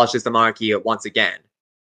 abolishes the monarchy once again.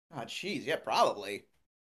 Oh, jeez, yeah, probably.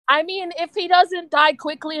 I mean, if he doesn't die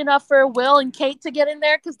quickly enough for Will and Kate to get in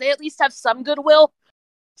there, because they at least have some goodwill,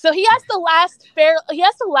 so he has to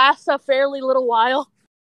last a fairly little while.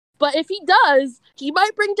 But if he does, he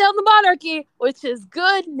might bring down the monarchy, which is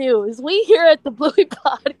good news. We here at the Bluey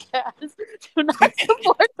Podcast do not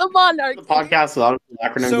support the monarchy. The podcast without an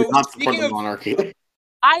acronym So, do not support speaking the of- monarchy.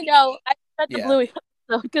 I know. I said the Yeah. Bluey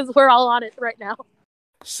because we're all on it right now.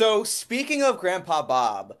 So, speaking of Grandpa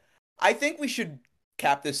Bob, I think we should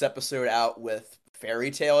cap this episode out with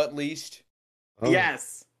fairy tale at least.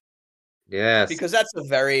 Yes. Yes. Because that's a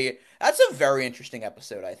very interesting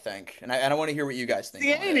episode, I think. And I want to hear what you guys think.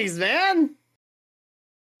 The on it. 80s, man.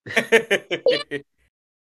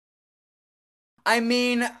 I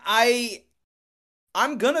mean,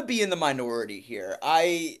 I'm gonna be in the minority here.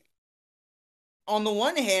 On the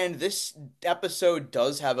one hand, this episode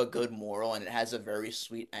does have a good moral and it has a very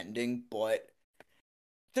sweet ending, but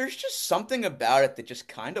there's just something about it that just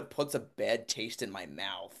kind of puts a bad taste in my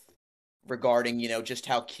mouth regarding, just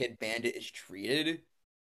how Kid Bandit is treated.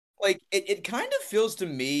 Like, it kind of feels to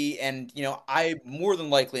me, and, I more than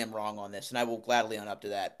likely am wrong on this, and I will gladly own up to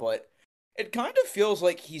that, but it kind of feels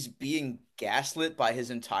like he's being gaslit by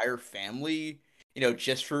his entire family,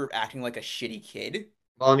 just for acting like a shitty kid.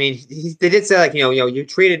 Well, I mean, they did say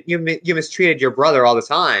you mistreated your brother all the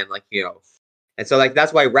time, and so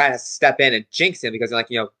that's why Rat has to step in and jinx him because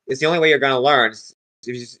it's the only way you're gonna learn is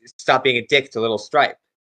to just stop being a dick to little Stripe.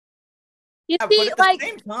 You Yeah, see, but at the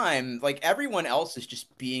same time, everyone else is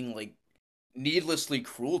just being needlessly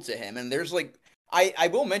cruel to him, and there's I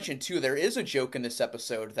will mention too, there is a joke in this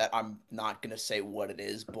episode that I'm not gonna say what it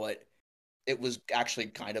is, but it was actually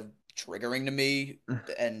kind of triggering to me,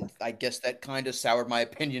 and I guess that kind of soured my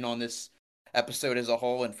opinion on this episode as a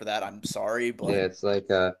whole, and for that I'm sorry, but Yeah, it's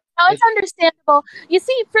no, it's understandable. You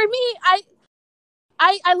see, for me,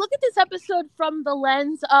 I look at this episode from the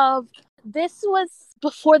lens of this was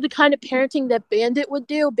before the kind of parenting that Bandit would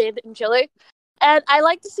do, Bandit and Chili, and I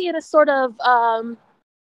like to see it as sort of how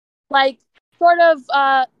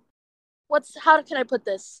can I put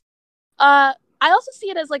this? I also see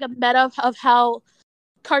it as a meta of how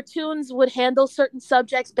cartoons would handle certain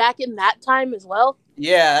subjects back in that time as well.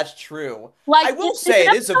 yeah, that's true. I will say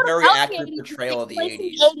it is a very accurate portrayal of the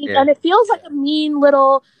 80s. And it feels like a mean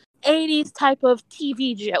little 80s type of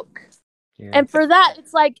TV joke. Yeah. And for that,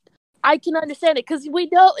 it's I can understand it because we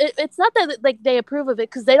know it's not that they approve of it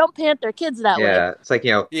because they don't parent their kids that way. Yeah, it's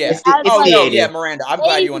Yeah. It's the 80s. Yeah, Miranda, I'm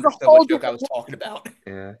glad you understood what joke I was talking about.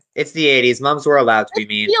 Yeah, it's the 80s. Moms were allowed to be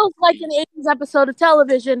mean. It feels like an 80s episode of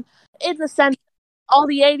television in the sense all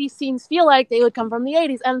the 80s scenes feel like they would come from the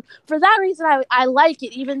 80s. And for that reason, I like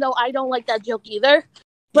it, even though I don't like that joke either.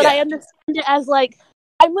 But I understand it as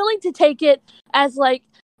I'm willing to take it as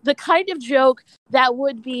the kind of joke that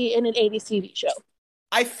would be in an 80s TV show.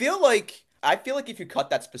 I feel like if you cut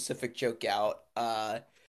that specific joke out,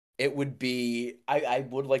 it would be I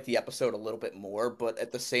would like the episode a little bit more, but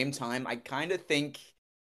at the same time, I kind of think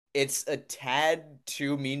it's a tad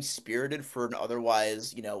too mean-spirited for an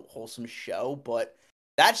otherwise, wholesome show, but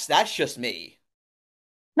that's just me.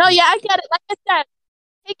 No, yeah, I get it. Like I said,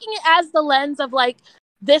 taking it as the lens of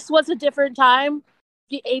this was a different time,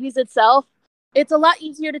 the 80s itself, it's a lot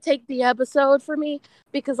easier to take the episode for me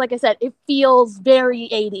because, like I said, it feels very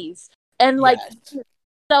 80s. And,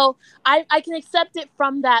 so I can accept it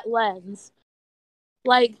from that lens.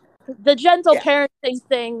 The gentle parenting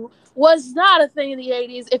thing was not a thing in the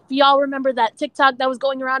 80s. If y'all remember that TikTok that was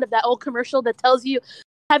going around of that old commercial that tells you,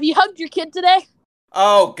 have you hugged your kid today?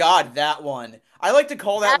 Oh, God, that one. I like to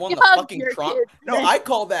call that one the fucking trauma. No, I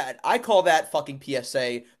call that fucking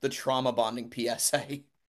PSA the trauma bonding PSA.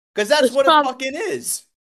 Because that's what it fucking is.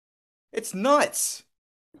 It's nuts.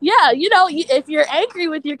 Yeah, if you're angry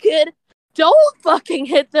with your kid, don't fucking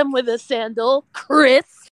hit them with a sandal,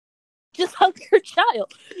 Chris. Just hug your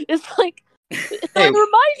child. It's like, it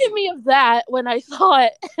reminded me of that when I saw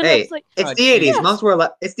it. And I was like, it's the 80s. yes.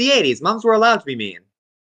 It's the 80s. Moms were allowed to be mean.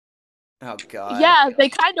 Oh, God. Yeah, they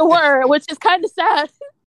kind of were, which is kind of sad.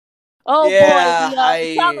 Oh, Yeah, boy.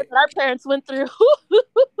 The trauma that our parents went through.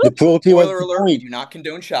 The cruelty was Spoiler the alert, we point. do not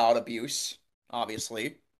condone child abuse,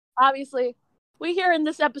 obviously. Obviously. We here in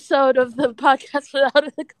this episode of the podcast without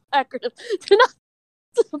an acronym do not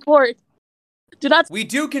support. Do not We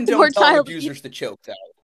do condone child abusers to choke, though.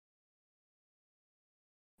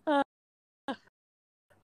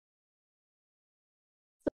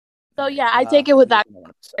 So yeah, I take it with that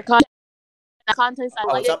context. I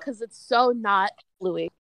like it up? because it's so not Bluey.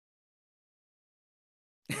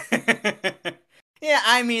 Yeah,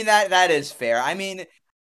 I mean that is fair. I mean,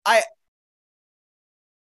 I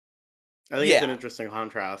think it's an interesting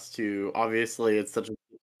contrast to, obviously, it's such a...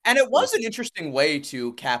 And it was an interesting way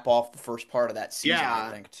to cap off the first part of that season, Yeah.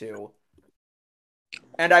 I think, too.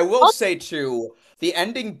 And I will say, too, the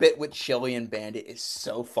ending bit with Chili and Bandit is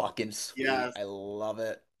so fucking sweet. Yes. I love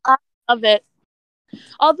it. I love it.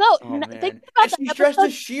 Although, think about and she's dressed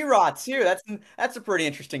as She-Ra, too. That's a pretty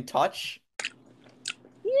interesting touch.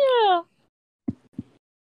 Yeah.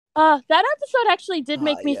 That episode actually did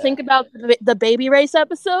make me think about the Baby Race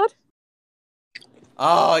episode.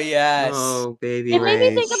 Oh, yes. Oh, Baby It Race.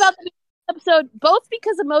 made me think about the episode both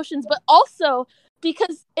because emotions, but also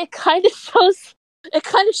because it kind of shows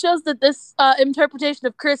that this interpretation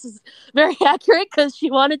of Chris is very accurate because she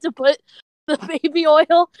wanted to put the baby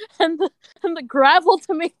oil and the gravel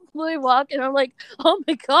to make Bluey walk, and I'm like, oh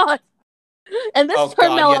my god! And this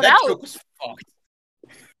turned mellowed that out. joke was fucked.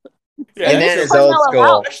 And that is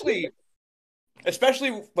old school.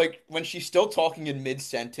 Especially like when she's still talking in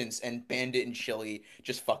mid-sentence and Bandit and Chili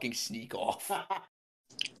just fucking sneak off.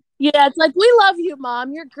 Yeah, it's like, we love you,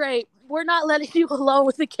 Mom. You're great. We're not letting you alone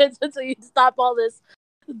with the kids until you stop all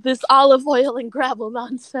this olive oil and gravel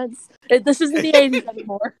nonsense. This isn't the 80s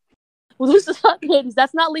anymore. Well, this is not the 80s.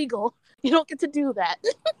 That's not legal. You don't get to do that.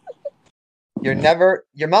 Your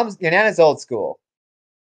Nana's old school.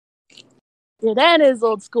 Your Nana is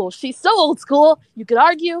old school. She's so old school, you could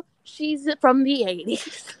argue she's from the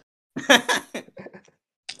 80s.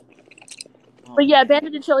 But yeah,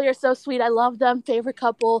 Bandit and Chili are so sweet. I love them. Favorite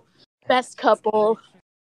couple. Best couple.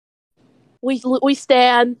 We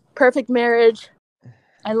stand. Perfect marriage.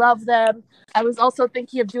 I love them. I was also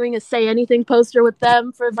thinking of doing a Say Anything poster with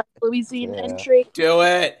them for my Bluey scene entry. Do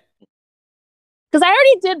it! Because I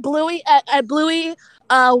already did Bluey at Bluey,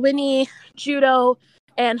 Winnie, Judo,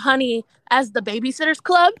 and Honey as the Babysitters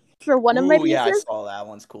Club for one of my pieces. Yeah, I saw that.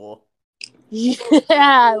 One's cool. Yeah,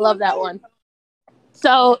 I love that one.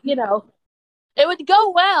 So, it would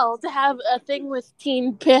go well to have a thing with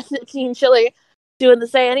Teen Chili doing the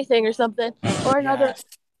Say Anything or something. Or another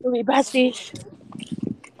movie bestie.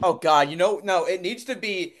 Oh god, no, it needs to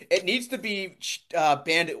be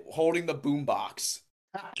Bandit holding the boombox.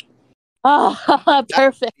 Oh,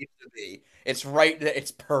 perfect. It's right,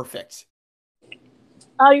 it's perfect.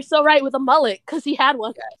 Oh, you're so right with a mullet, because he had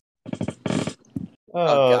one.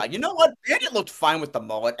 Oh god, you know what? Bandit looked fine with the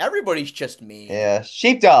mullet. Everybody's just mean. Yeah,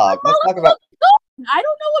 Sheepdog. Let's talk about... I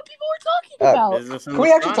don't know what people were talking about. Can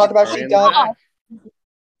we actually talk about Sheepdog?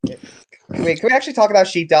 Wait, can we actually talk about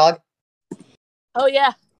Sheepdog? Oh,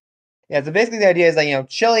 yeah. Yeah, so basically the idea is that,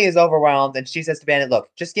 Chili is overwhelmed, and she says to Bandit, look,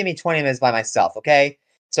 just give me 20 minutes by myself, okay?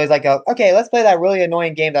 So he's like, okay, let's play that really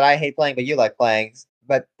annoying game that I hate playing, but you like playing.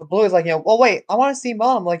 But Blue is like, well, wait, I want to see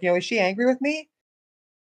Mom. Like, is she angry with me?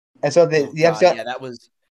 And so the episode... Yeah, that was...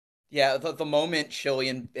 Yeah, the moment Chili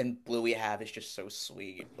and Bluey have is just so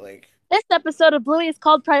sweet. Like, this episode of Bluey is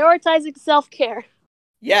called Prioritizing Self-Care.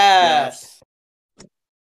 Yes!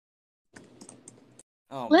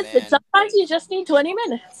 Oh, listen, man. sometimes you just need 20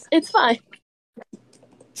 minutes. It's fine.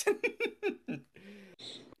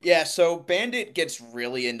 Yeah, so Bandit gets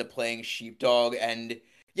really into playing Sheepdog, and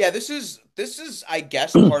yeah, this is I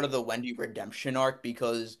guess part of the Wendy redemption arc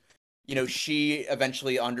because she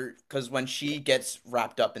eventually because when she gets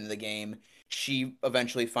wrapped up into the game, she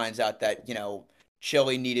eventually finds out that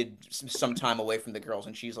Chili needed some time away from the girls,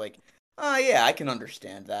 and she's like, oh yeah, I can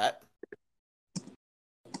understand that.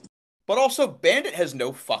 But also, Bandit has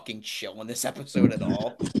no fucking chill in this episode at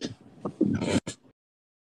all.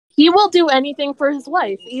 He will do anything for his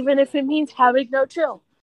wife, even if it means having no chill.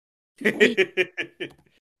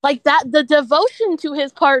 Like that, the devotion to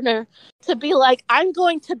his partner to be like, I'm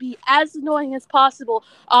going to be as annoying as possible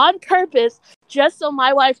on purpose just so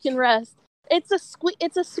my wife can rest. it's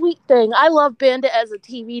a sweet thing. I love Bandit as a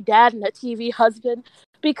TV dad and a TV husband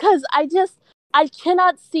because I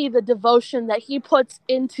cannot see the devotion that he puts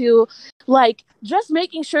into, like, just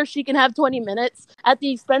making sure she can have 20 minutes at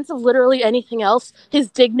the expense of literally anything else.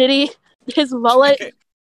 His dignity, his mullet,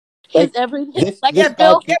 his everything.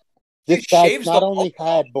 This batch not only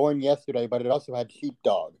had Born Yesterday, but it also had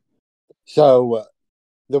Sheepdog. So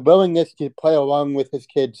the willingness to play along with his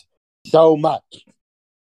kids so much.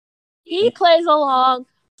 He plays along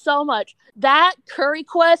so much. That Curry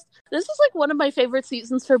Quest, this is like one of my favorite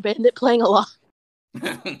seasons for Bandit playing along.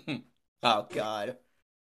 Oh, God.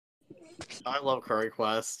 I love Curry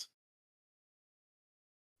Quest.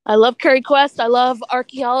 I love Curry Quest. I love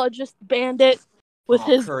Archaeologist Bandit with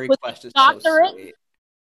his Curry with Quest is doctorate. so sweet.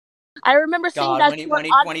 I remember seeing that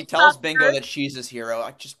when he tells Bingo that she's his hero,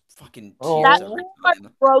 I just fucking tears that every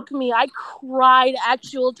time. broke me. I cried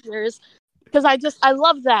actual tears because I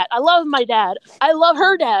love that. I love my dad. I love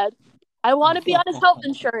her dad. I want to be on his health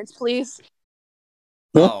insurance, please.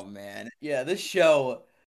 Oh man, yeah, this show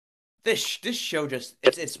just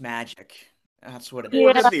it's magic. That's what it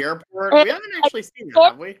is. At the airport, we haven't actually seen that,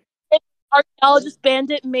 have we? Archaeologist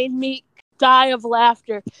Bandit made me die of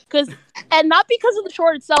laughter and not because of the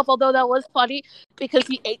short itself, although that was funny because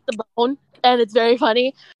he ate the bone and it's very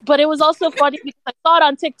funny, but it was also funny because I saw it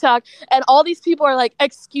on TikTok and all these people are like,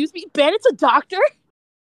 excuse me, Bandit's a doctor?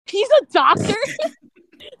 He's a doctor?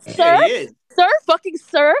 Sir? Yeah, he is.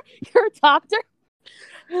 Sir, you're a doctor?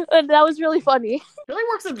 And that was really funny. She really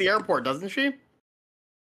works at the airport, doesn't she?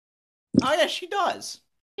 Oh yeah, she does.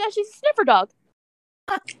 Yeah, she's a sniffer dog.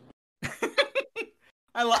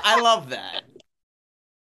 I love that.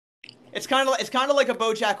 It's kind of like a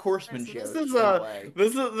BoJack Horseman show.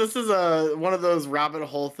 This is one of those rabbit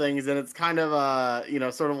hole things, and it's kind of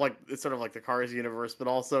sort of like the Cars universe, but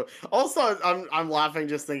also I'm laughing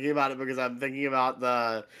just thinking about it because I'm thinking about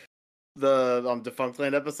the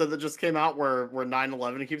Defunctland episode that just came out where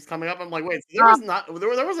 9/11 keeps coming up. I'm like, wait, so there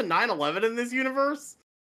was a 9/11 in this universe?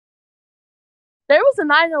 There was a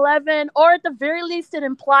 9/11, or at the very least, it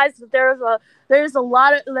implies that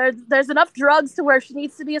there's enough drugs to where she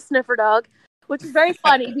needs to be a sniffer dog, which is very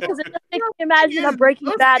funny because it just makes me imagine a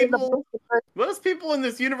Breaking Bad in the. Most people in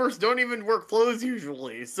this universe don't even wear clothes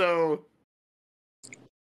usually, so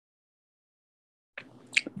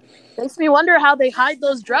makes me wonder how they hide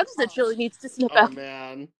those drugs that she needs to sniff out. Oh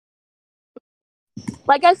man.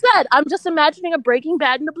 Like I said, I'm just imagining a Breaking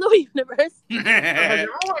Bad in the Bluey universe.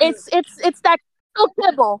 It's that crystal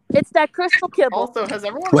kibble. It's that crystal kibble. Also, has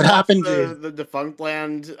everyone What watched happened the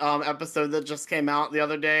Defunctland episode that just came out the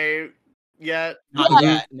other day yet? Not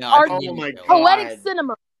yet. No. Oh my god. Poetic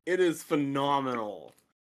cinema. It is phenomenal.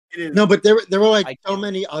 It is. No, but there were like so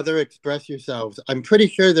many other Express Yourselves. I'm pretty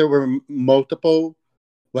sure there were multiple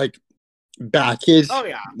like batches. Oh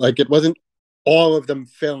yeah. Like it wasn't all of them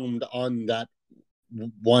filmed on that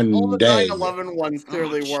one all the day. 9/11 ones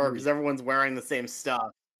clearly were because everyone's wearing the same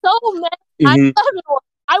stuff. So many 9/11.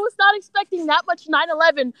 I was not expecting that much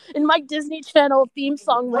 9/11 in my Disney Channel theme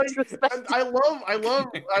song retrospective. I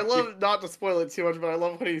love not to spoil it too much, but I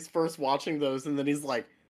love when he's first watching those and then he's like,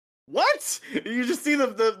 "What?" You just see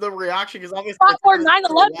the reaction because obviously or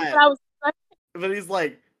 9/11. But he's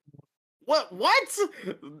like, "What?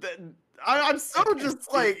 I'm so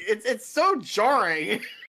just like it's so jarring."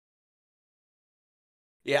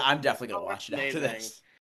 Yeah, I'm definitely gonna watch it after this.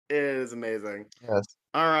 It is amazing. Yes.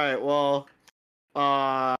 All right, well,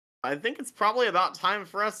 I think it's probably about time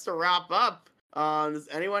for us to wrap up. Does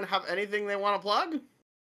anyone have anything they want to plug?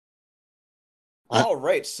 All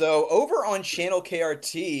right, so over on Channel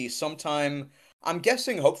KRT, sometime, I'm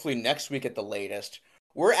guessing hopefully next week at the latest,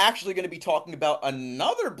 we're actually going to be talking about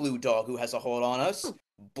another blue dog who has a hold on us,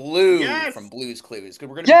 Blue from Blue's Clues. Because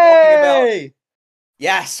we're going to be talking about...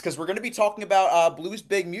 Yes, because we're going to be talking about Blue's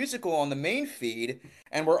Big Musical on the main feed,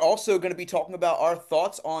 and we're also going to be talking about our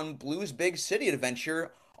thoughts on Blue's Big City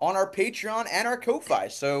Adventure on our Patreon and our Ko-Fi,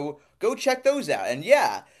 so go check those out. And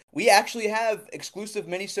yeah, we actually have exclusive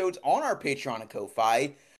minisodes on our Patreon and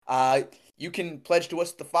Ko-Fi. You can pledge to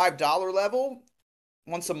us at the $5 level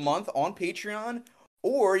once a month on Patreon,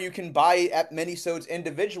 or you can buy at minisodes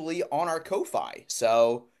individually on our Ko-Fi.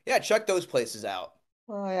 So yeah, check those places out.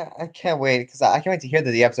 Oh yeah, I can't wait because I can't wait to hear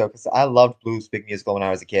the episode because I loved Blue's Big Musical when I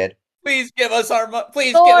was a kid. Please give us our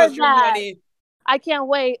Please give us your money. I can't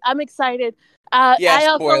wait. I'm excited. Yeah, I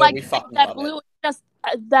also like that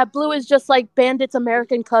Blue is just like Bandit's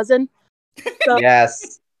American cousin. So,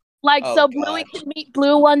 yes. Like, so Bluey can meet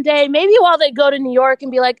Blue one day, maybe while they go to New York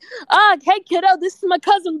and be like, hey kiddo, this is my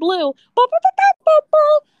cousin Blue.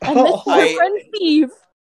 And this is my friend Steve.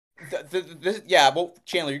 Well,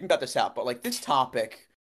 Chandler, you can cut this out, but like this topic,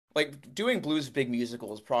 like doing Blue's Big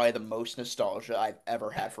Musical is probably the most nostalgia I've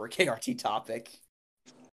ever had for a KRT topic.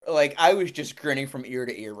 Like I was just grinning from ear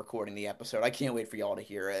to ear recording the episode. I can't wait for y'all to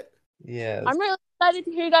hear it. Yes. I'm really excited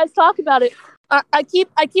to hear you guys talk about it. I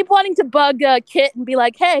keep wanting to bug Kit and be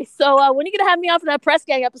like, hey, so when are you gonna have me on for that Press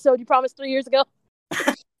Gang episode you promised 3 years ago?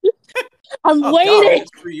 I'm waiting. God,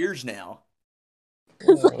 it's 3 years now.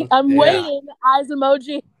 I'm waiting. Eyes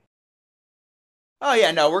emoji. Oh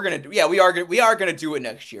yeah, no, we're gonna do. Yeah, we are gonna do it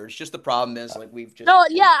next year. It's just the problem is like we've just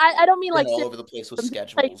I don't mean like all over the place with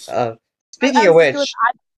schedules. Speaking of which,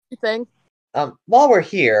 thing. While we're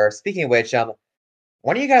here, speaking of which,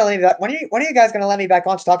 when are you guys gonna let me back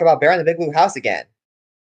on to talk about Bear in the Big Blue House again?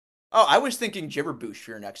 Oh, I was thinking Gibberboosh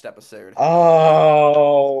for your next episode.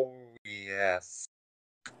 Oh yes.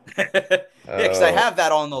 Yeah, because I have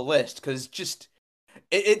that on the list. Because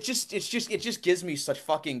it just gives me such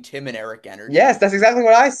fucking Tim and Eric energy. Yes, that's exactly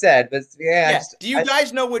what I said. But yeah. Do you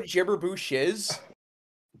guys know what Gibberboosh is?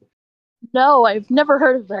 No, I've never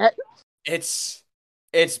heard of that. It's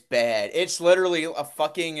bad. It's literally a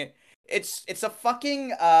fucking. It's a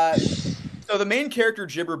fucking. So the main character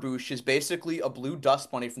Gibberboosh is basically a blue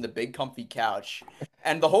dust bunny from the Big Comfy Couch,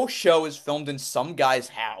 and the whole show is filmed in some guy's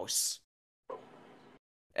house.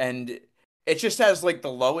 And it just has like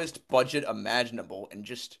the lowest budget imaginable, and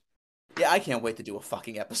just I can't wait to do a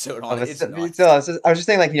fucking episode on it. It's nuts. I was just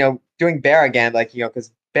thinking, like, doing Bear again, like,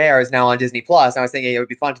 because Bear is now on Disney Plus. I was thinking it would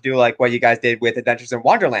be fun to do like what you guys did with Adventures in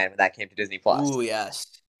Wonderland when that came to Disney Plus. Ooh, yes.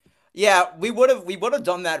 Yeah, we would have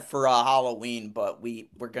done that for Halloween, but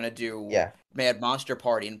we're gonna do Mad Monster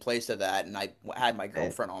Party in place of that, and I had my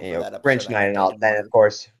girlfriend on for that episode. Grinch Night and all. Then of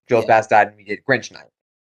course Joel's Bass died, and we did Grinch Night.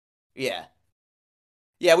 Yeah.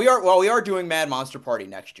 Yeah, we are doing Mad Monster Party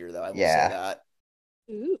next year, though. I will say that.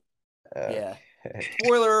 Ooh. Yeah.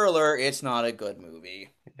 Spoiler alert, it's not a good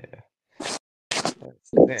movie. Yeah.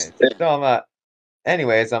 So,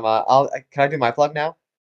 anyways, can I do my plug now?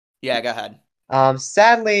 Yeah, go ahead.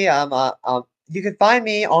 Sadly, you can find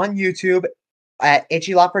me on YouTube at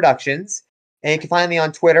Itchy Lot Productions, and you can find me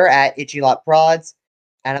on Twitter at Itchy Lot Prods.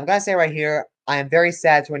 And I'm gonna say right here, I am very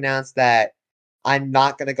sad to announce that I'm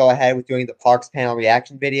not going to go ahead with doing the Parks panel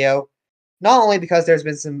reaction video. Not only because there's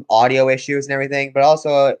been some audio issues and everything, but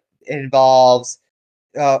also it involves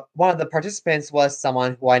one of the participants was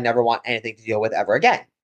someone who I never want anything to deal with ever again.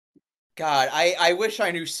 God, I wish I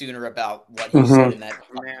knew sooner about what he said in that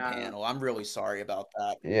panel. I'm really sorry about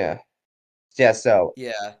that. Yeah. Yeah, so.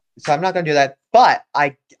 Yeah. So I'm not going to do that, but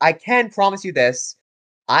I can promise you this.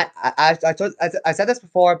 I said this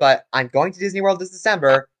before, but I'm going to Disney World this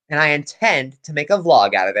December, and I intend to make a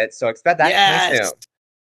vlog out of it, so expect that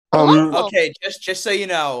coming soon. Okay, just so you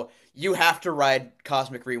know, you have to ride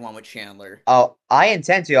Cosmic Rewind with Chandler. Oh, I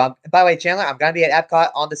intend to. By the way, Chandler, I'm going to be at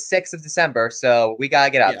Epcot on the 6th of December, so we got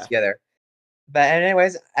to get out together. But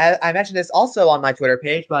anyways, I mentioned this also on my Twitter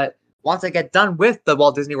page, but once I get done with the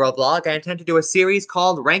Walt Disney World vlog, I intend to do a series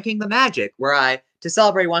called Ranking the Magic, where to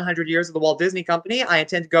celebrate 100 years of the Walt Disney Company, I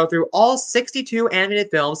intend to go through all 62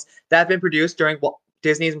 animated films that have been produced during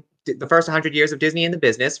the first 100 years of Disney in the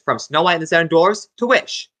business, from Snow White and the Seven Dwarfs to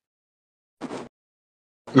Wish.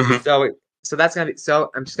 So that's gonna be. So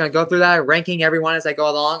I'm just gonna go through that, ranking everyone as I go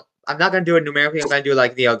along. I'm not gonna do it numerically. I'm gonna do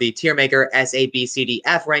like the tier maker S A B C D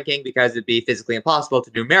F ranking, because it'd be physically impossible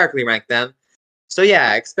to numerically rank them. So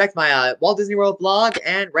yeah, expect my Walt Disney World vlog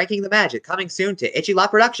and Ranking the Magic coming soon to Itchy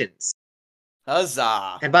Lot Productions.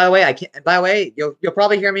 Huzzah! And by the way, you'll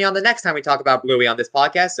probably hear me on the next time we talk about Bluey on this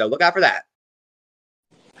podcast, so look out for that.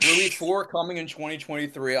 Bluey 4 coming in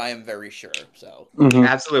 2023, I am very sure. So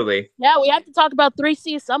Absolutely. Yeah, we have to talk about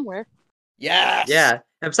 3C somewhere. Yes. Yeah.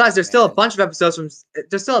 And besides, there's still a bunch of episodes we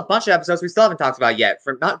still haven't talked about yet,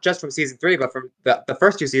 from not just from season 3, but from the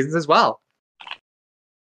first 2 seasons as well.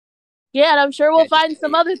 Yeah, and I'm sure we'll find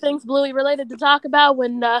some other things Bluey related to talk about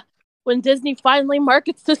when Disney finally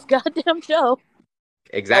markets this goddamn show.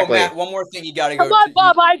 Exactly. Oh, Matt, one more thing you gotta go. Come on,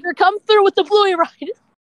 Bob Iger, come through with the Bluey ride.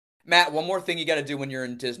 Matt, one more thing you gotta do when you're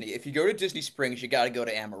in Disney. If you go to Disney Springs, you gotta go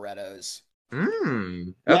to Amaretto's.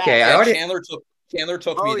 Okay. Yeah, Chandler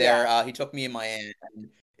took me there. He took me and my aunt, and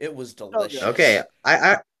it was delicious. Okay.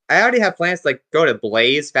 I already have plans to like go to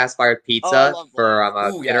Blaze Fast Fired Pizza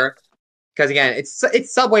for dinner. Because again,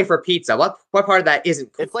 it's Subway for pizza. What part of that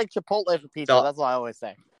isn't cool? It's like Chipotle for pizza. So, that's what I always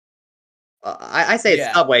say. I say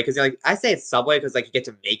it's Subway because I say it's Subway because like you get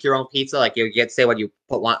to make your own pizza. Like you get to say what you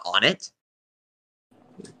want on it.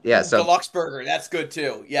 Yeah. So deluxe burger, that's good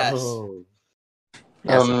too. Yes. Oh.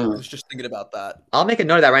 I was just thinking about that. I'll make a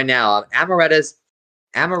note of that right now. Amaretta's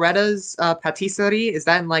patisserie, is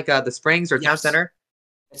that in like the Springs or Town Center?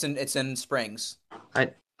 It's in Springs.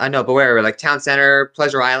 I know, but where? Like Town Center,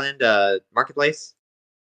 Pleasure Island, Marketplace?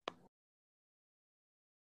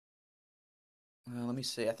 Let me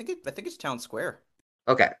see. I think it's Town Square.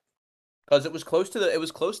 Okay. Because it was close to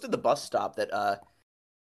the bus stop that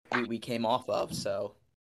we came off of. So.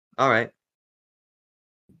 All right.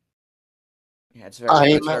 Yeah, it's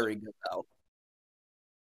very good though.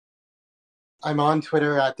 I'm on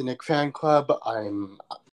Twitter at the Nick Fan Club. I'm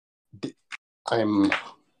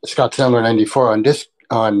Scott Sandler 94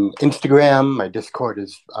 on Instagram. My Discord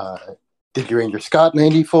is DigiRanger Scott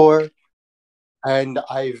 94, and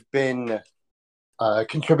I've been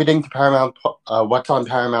contributing to Paramount What's on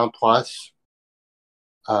Paramount Plus,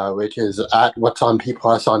 which is at What's on P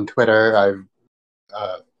Plus on Twitter.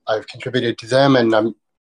 I've contributed to them, and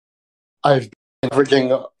I've been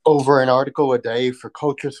averaging over an article a day for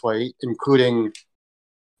Culture Slate, including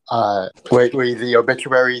the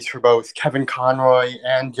obituaries for both Kevin Conroy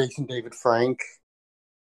and Jason David Frank.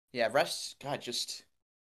 Yeah, this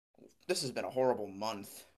has been a horrible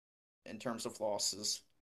month in terms of losses.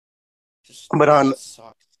 But on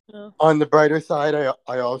sucks. On the brighter side,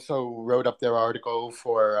 I also wrote up their article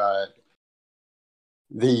for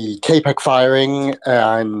the K-Pec firing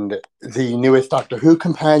and the newest Doctor Who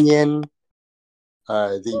companion.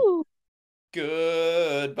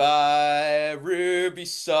 Goodbye, Ruby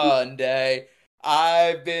Sunday.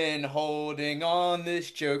 I've been holding on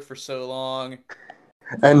this joke for so long.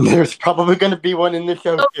 And there's probably going to be one in the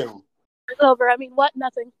show too. It's over. I mean, what?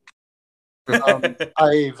 Nothing.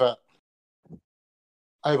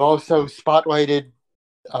 I've also spotlighted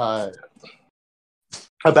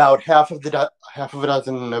about half of a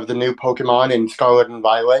dozen of the new Pokemon in Scarlet and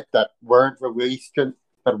Violet that weren't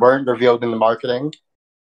revealed in the marketing.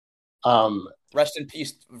 Rest in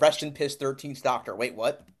peace, 13th Doctor. Wait,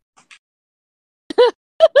 what?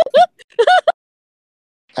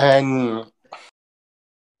 And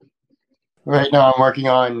right now I'm working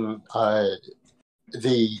on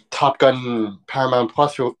the Top Gun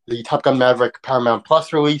Maverick Paramount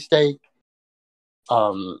Plus release date,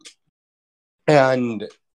 and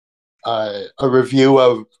a review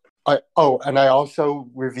of. And I also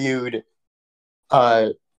reviewed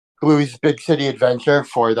Bluey's Big City Adventure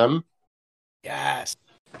for them. Yes.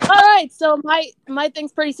 All right, so my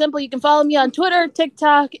thing's pretty simple. You can follow me on Twitter,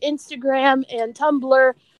 TikTok, Instagram, and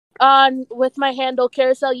Tumblr with my handle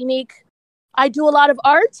Carousel Unique. I do a lot of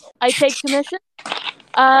art. I take commissions.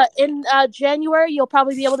 In January, you'll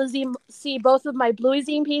probably be able to see both of my Bluey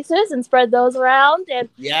zine pieces and spread those around. And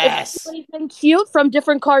yes, if you have anything cute from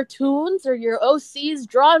different cartoons or your OCs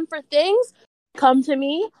drawn for things, come to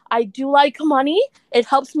me. I do like money. It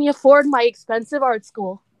helps me afford my expensive art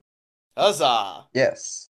school. Huzzah!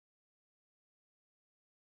 Yes.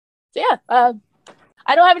 So yeah,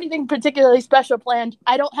 I don't have anything particularly special planned.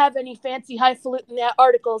 I don't have any fancy highfalutin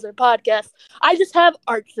articles or podcasts. I just have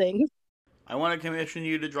art things. I want to commission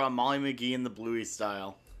you to draw Molly McGee in the Bluey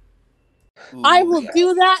style. Ooh, I will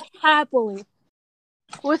do that happily.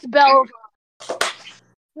 With Belle.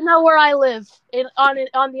 You know where I live on the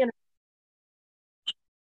internet.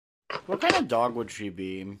 What kind of dog would she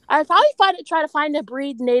be? I'd probably try to find a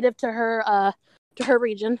breed native to her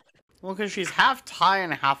region. Well, because she's half Thai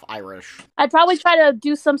and half Irish. I'd probably try to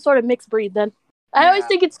do some sort of mixed breed then. I always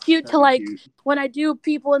think it's cute to when I do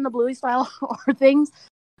people in the Bluey style or things,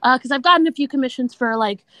 because I've gotten a few commissions for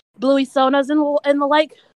Bluey Sonas and the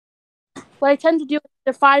like. What I tend to do is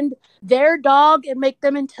to find their dog and make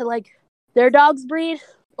them into their dog's breed,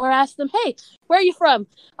 or ask them, "Hey, where are you from?"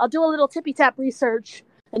 I'll do a little tippy tap research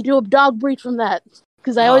and do a dog breed from that,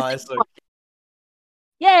 because I always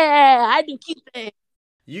I do cute things.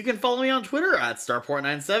 You can follow me on Twitter at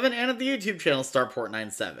Starport97 and at the YouTube channel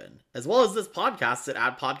Starport97, as well as this podcast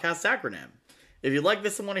at @Podcast Acronym. If you like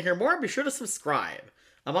this and want to hear more, be sure to subscribe.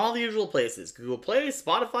 I'm on all the usual places: Google Play,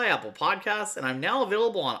 Spotify, Apple Podcasts, and I'm now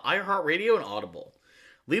available on iHeartRadio and Audible.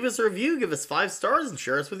 Leave us a review, give us 5 stars, and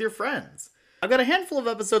share us with your friends. I've got a handful of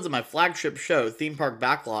episodes of my flagship show, Theme Park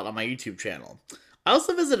Backlot, on my YouTube channel. I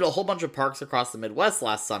also visited a whole bunch of parks across the Midwest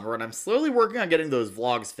last summer, and I'm slowly working on getting those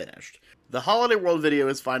vlogs finished. The Holiday World video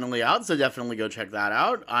is finally out, so definitely go check that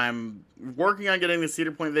out. I'm working on getting the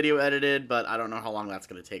Cedar Point video edited, but I don't know how long that's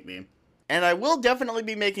going to take me. And I will definitely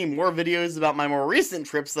be making more videos about my more recent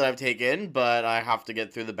trips that I've taken, but I have to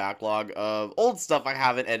get through the backlog of old stuff I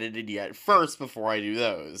haven't edited yet first before I do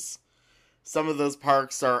those. Some of those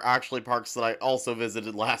parks are actually parks that I also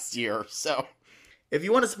visited last year, so... If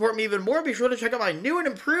you want to support me even more, be sure to check out my new and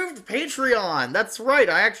improved Patreon. That's right,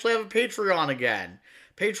 I actually have a Patreon again.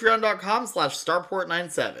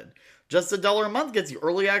 Patreon.com/Starport97. Just $1 a month gets you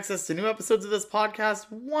early access to new episodes of this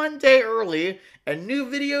podcast 1 day early, and new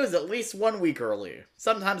videos at least 1 week early.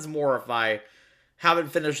 Sometimes more if I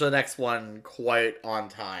haven't finished the next one quite on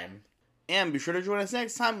time. And be sure to join us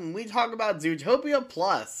next time when we talk about Zootopia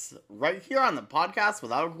Plus, right here on the podcast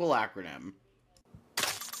without a cool acronym.